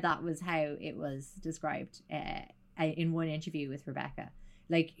swear that was how it was described in one interview with Rebecca.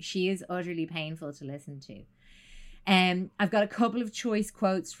 Like, she is utterly painful to listen to. I've got a couple of choice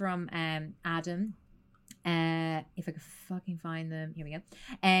quotes from Adam. If I could fucking find them, here we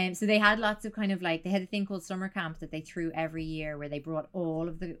go. So they had lots of kind of like, they had a thing called summer camp that they threw every year, where they brought all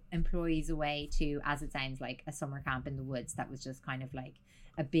of the employees away to, as it sounds like, a summer camp in the woods. That was just kind of like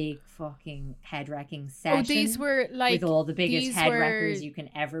a big fucking head wrecking session. Oh, these were like, with all the biggest head wreckers you can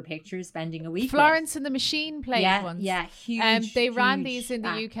ever picture spending a week. Florence and the Machine played once. Yeah, huge. They ran huge these in the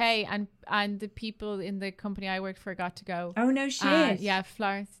acts. UK, and the people in the company I worked for got to go. Oh no shit! Yeah,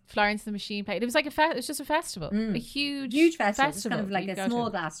 Florence and the Machine played. It was like it was just a festival, a huge festival. It's kind of like a small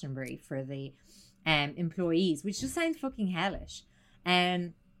to. Glastonbury for the employees, which just sounds fucking hellish.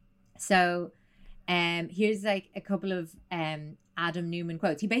 So here's like a couple of Adam Newman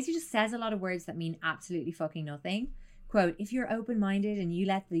quotes. He basically just says a lot of words that mean absolutely fucking nothing. Quote, if you're open-minded and you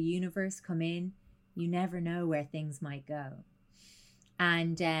let the universe come in, you never know where things might go.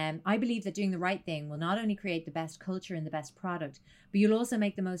 And I believe that doing the right thing will not only create the best culture and the best product, but you'll also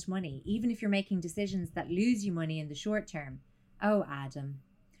make the most money, even if you're making decisions that lose you money in the short term. Oh, Adam.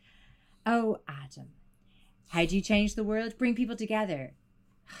 Oh, Adam. How do you change the world? Bring people together.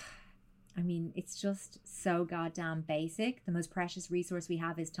 I mean, it's just so goddamn basic. The most precious resource we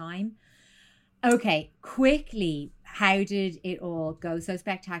have is time. Okay, quickly, how did it all go so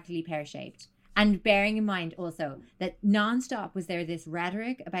spectacularly pear-shaped? And bearing in mind also that nonstop was there this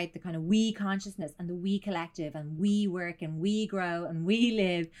rhetoric about the kind of we consciousness and the we collective and we work and we grow and we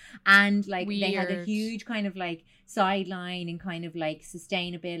live. And like Weird. They had a huge kind of like sideline and kind of like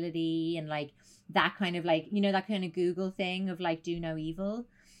sustainability and like that kind of like, you know, that kind of Google thing of like do no evil.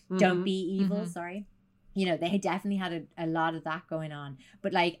 Don't be evil, sorry. You know, they had definitely had a lot of that going on.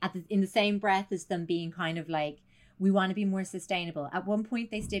 But like in the same breath as them being kind of like, we want to be more sustainable. At one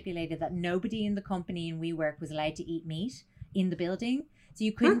point, they stipulated that nobody in the company in WeWork was allowed to eat meat in the building. So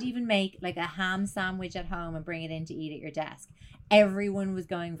you couldn't even make like a ham sandwich at home and bring it in to eat at your desk. Everyone was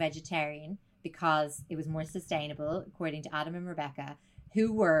going vegetarian because it was more sustainable, according to Adam and Rebecca,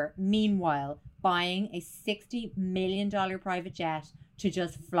 who were, meanwhile, buying a $60 million private jet to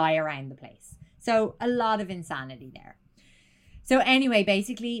just fly around the place. So a lot of insanity there. So anyway,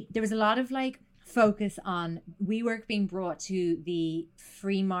 basically, there was a lot of like focus on WeWork being brought to the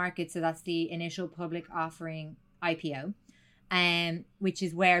free market. So that's the initial public offering IPO, which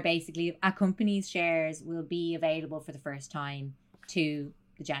is where basically a company's shares will be available for the first time to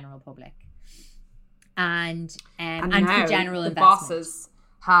the general public. And now for general the investment. bosses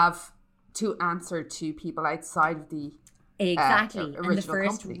have to answer to people outside of the Exactly. And the original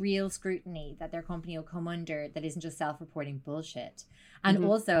first company. real scrutiny that their company will come under that isn't just self-reporting bullshit. And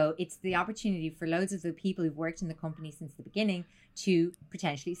also it's the opportunity for loads of the people who've worked in the company since the beginning to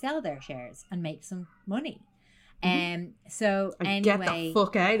potentially sell their shares and make some money. So And anyway, get the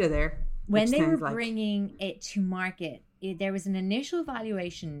fuck out of there. when which they were sounds like- bringing it to market, there was an initial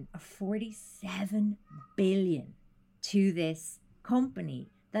valuation of 47 billion to this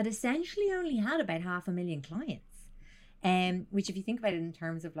company that essentially only had about 500,000 clients. Which if you think about it in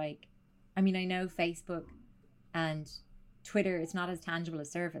terms of like, I mean, I know Facebook and Twitter is not as tangible a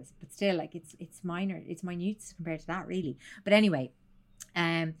service, but still like it's minor, it's minute compared to that really. But anyway,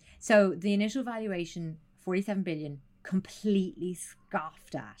 so the initial valuation, 47 billion, completely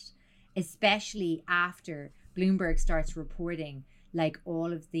scoffed at, especially after Bloomberg starts reporting like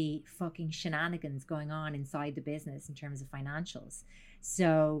all of the fucking shenanigans going on inside the business in terms of financials.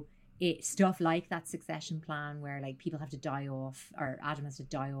 So stuff like that succession plan where like people have to die off, or Adam has to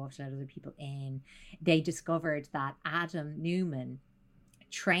die off to let other people in. They discovered that Adam Newman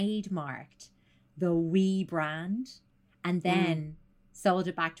trademarked the We brand and then sold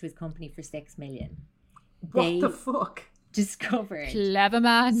it back to his company for 6 million. What the fuck? Discovered Clever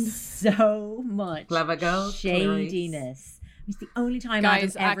man. so much Clever girl, shadiness. It's the only time Guys,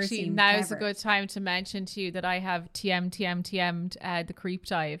 Adam's ever actually, seemed now's clever. a good time to mention to you that I have TM'd the creep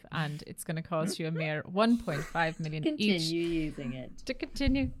dive, and it's going to cost you a mere 1.5 million Continue each using it. to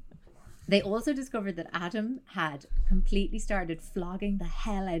continue. They also discovered that Adam had completely started flogging the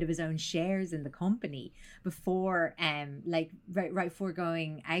hell out of his own shares in the company before, right before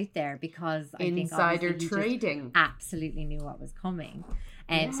going out there, because I think Insider obviously he just trading. absolutely knew what was coming.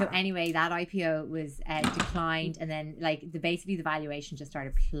 So anyway, that IPO was declined, and then like basically the valuation just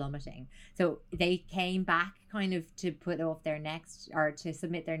started plummeting. So they came back kind of to put off their next, or to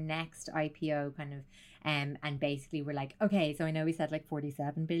submit their next IPO kind of. And basically we're like, okay, so I know we said like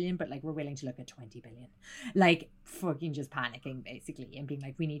 47 billion, but like we're willing to look at 20 billion. Like fucking just panicking basically and being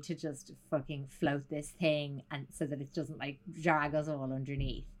like, we need to just fucking float this thing, and so that it doesn't like drag us all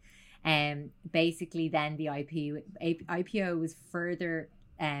underneath. Basically then the IPO was further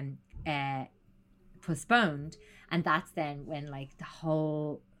postponed, and that's then when like the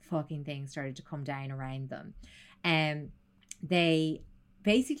whole fucking things started to come down around them. They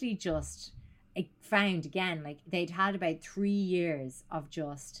basically just found again, like they'd had about 3 years of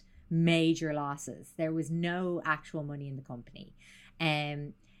just major losses. There was no actual money in the company.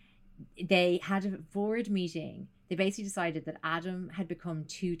 They had a board meeting. They basically decided that Adam had become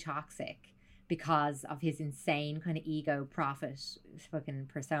too toxic because of his insane kind of ego profit fucking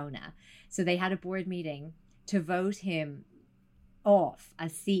persona. So they had a board meeting to vote him off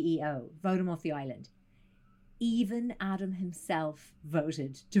as CEO, vote him off the island. Even Adam himself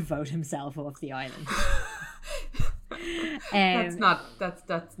voted to vote himself off the island. That's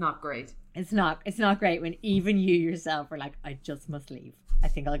not great. It's not great when even you yourself are like, I just must leave. I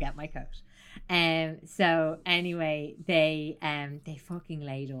think I'll get my coat. So anyway, they fucking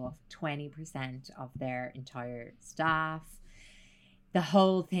laid off 20% of their entire staff. The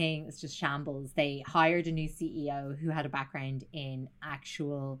whole thing was just shambles. They hired a new CEO who had a background in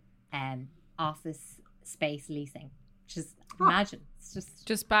actual office space leasing. Just imagine. It's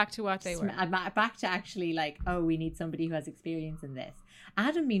just back to what they were. Back to actually like, oh, we need somebody who has experience in this.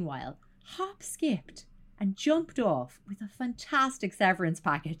 Adam, meanwhile, hop skipped and jumped off with a fantastic severance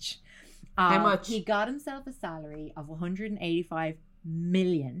package. How much? He got himself a salary of 185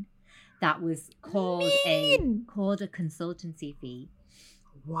 million. That was called a consultancy fee.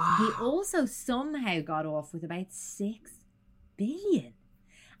 Wow. He also somehow got off with about 6 billion.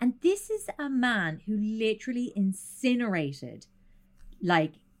 And this is a man who literally incinerated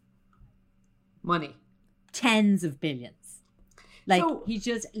like money, tens of billions. Like so, he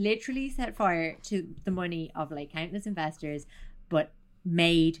just literally set fire to the money of like countless investors, but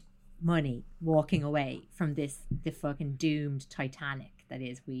made money walking away from the fucking doomed Titanic that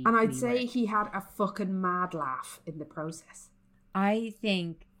is we. And I'd say he had a fucking mad laugh in the process. I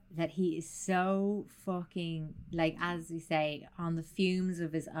think that he is so fucking, like, as we say, on the fumes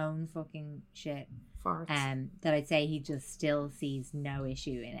of his own fucking shit. Farts. That I'd say he just still sees no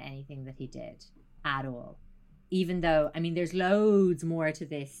issue in anything that he did at all. Even though, I mean, there's loads more to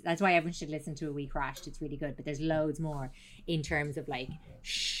this. That's why everyone should listen to A We Crashed. It's really good. But there's loads more in terms of, like,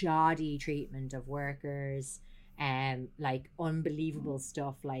 shoddy treatment of workers, like, unbelievable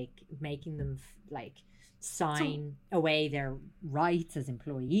stuff, like, making them, like, sign away their rights as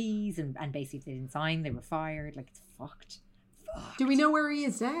employees, and basically if they didn't sign, they were fired. Like, it's fucked. Do we know where he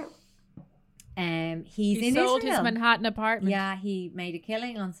is now? He sold Israel. His Manhattan apartment. Yeah, he made a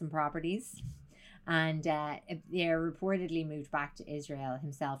killing on some properties, and they're reportedly moved back to Israel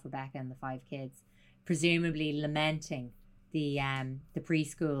himself, Rebecca, and the 5 kids, presumably lamenting the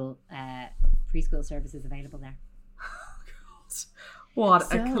preschool services available there.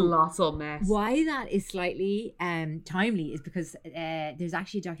 What a colossal mess. Why that is slightly timely is because there's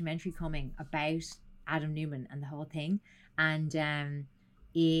actually a documentary coming about Adam Newman and the whole thing, and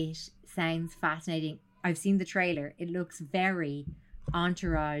it sounds fascinating. I've seen the trailer. It looks very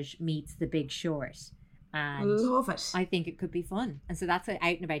Entourage meets The Big Short, and love it. I think it could be fun. And so that's out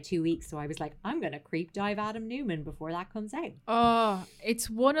in about 2 weeks, so I was like, I'm gonna creep dive Adam Newman before that comes out. Oh, it's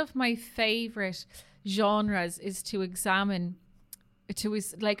one of my favorite genres, is to examine,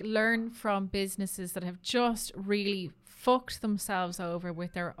 learn from businesses that have just really fucked themselves over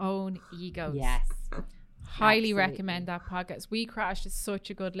with their own egos. Yes. Highly Absolutely. recommend that podcast. We Crashed is such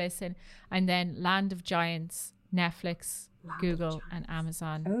a good listen. And then Land of Giants, Netflix, Google and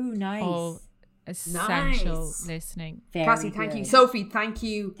Amazon. Oh, nice. All essential Nice. listening. Very Cassie, thank good. you. Sophie, thank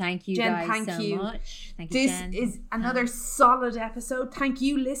you. Thank you, Jen, guys, thank so you. much. Thank you, This Jen. is another solid episode. Thank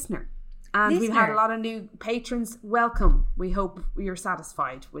you, listener. And we've had a lot of new patrons. Welcome. We hope you're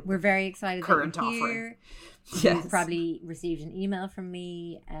satisfied with We're very excited current that you're offering. here. Yes. You've probably received an email from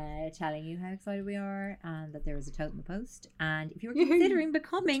me telling you how excited we are and that there is a tote in the post. And if you're considering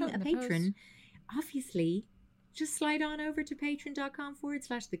becoming Tote a in the patron, obviously, just slide on over to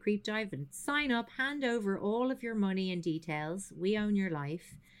patreon.com/The Creep Dive and sign up. Hand over all of your money and details. We own your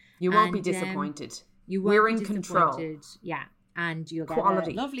life. You won't be And, disappointed. You won't We're be in control. disappointed. Yeah. And you'll get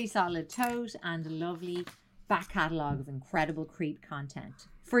Quality. a lovely solid tote and a lovely back catalogue of incredible creep content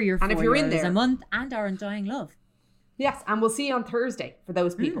for your And if you're in €4 there- a month and our undying love. Yes, and we'll see you on Thursday for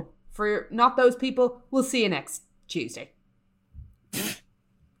those people. For not those people, we'll see you next Tuesday.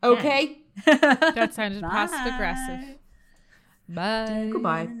 Okay? That sounded passive aggressive. Bye.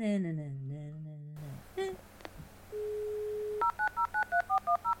 Goodbye.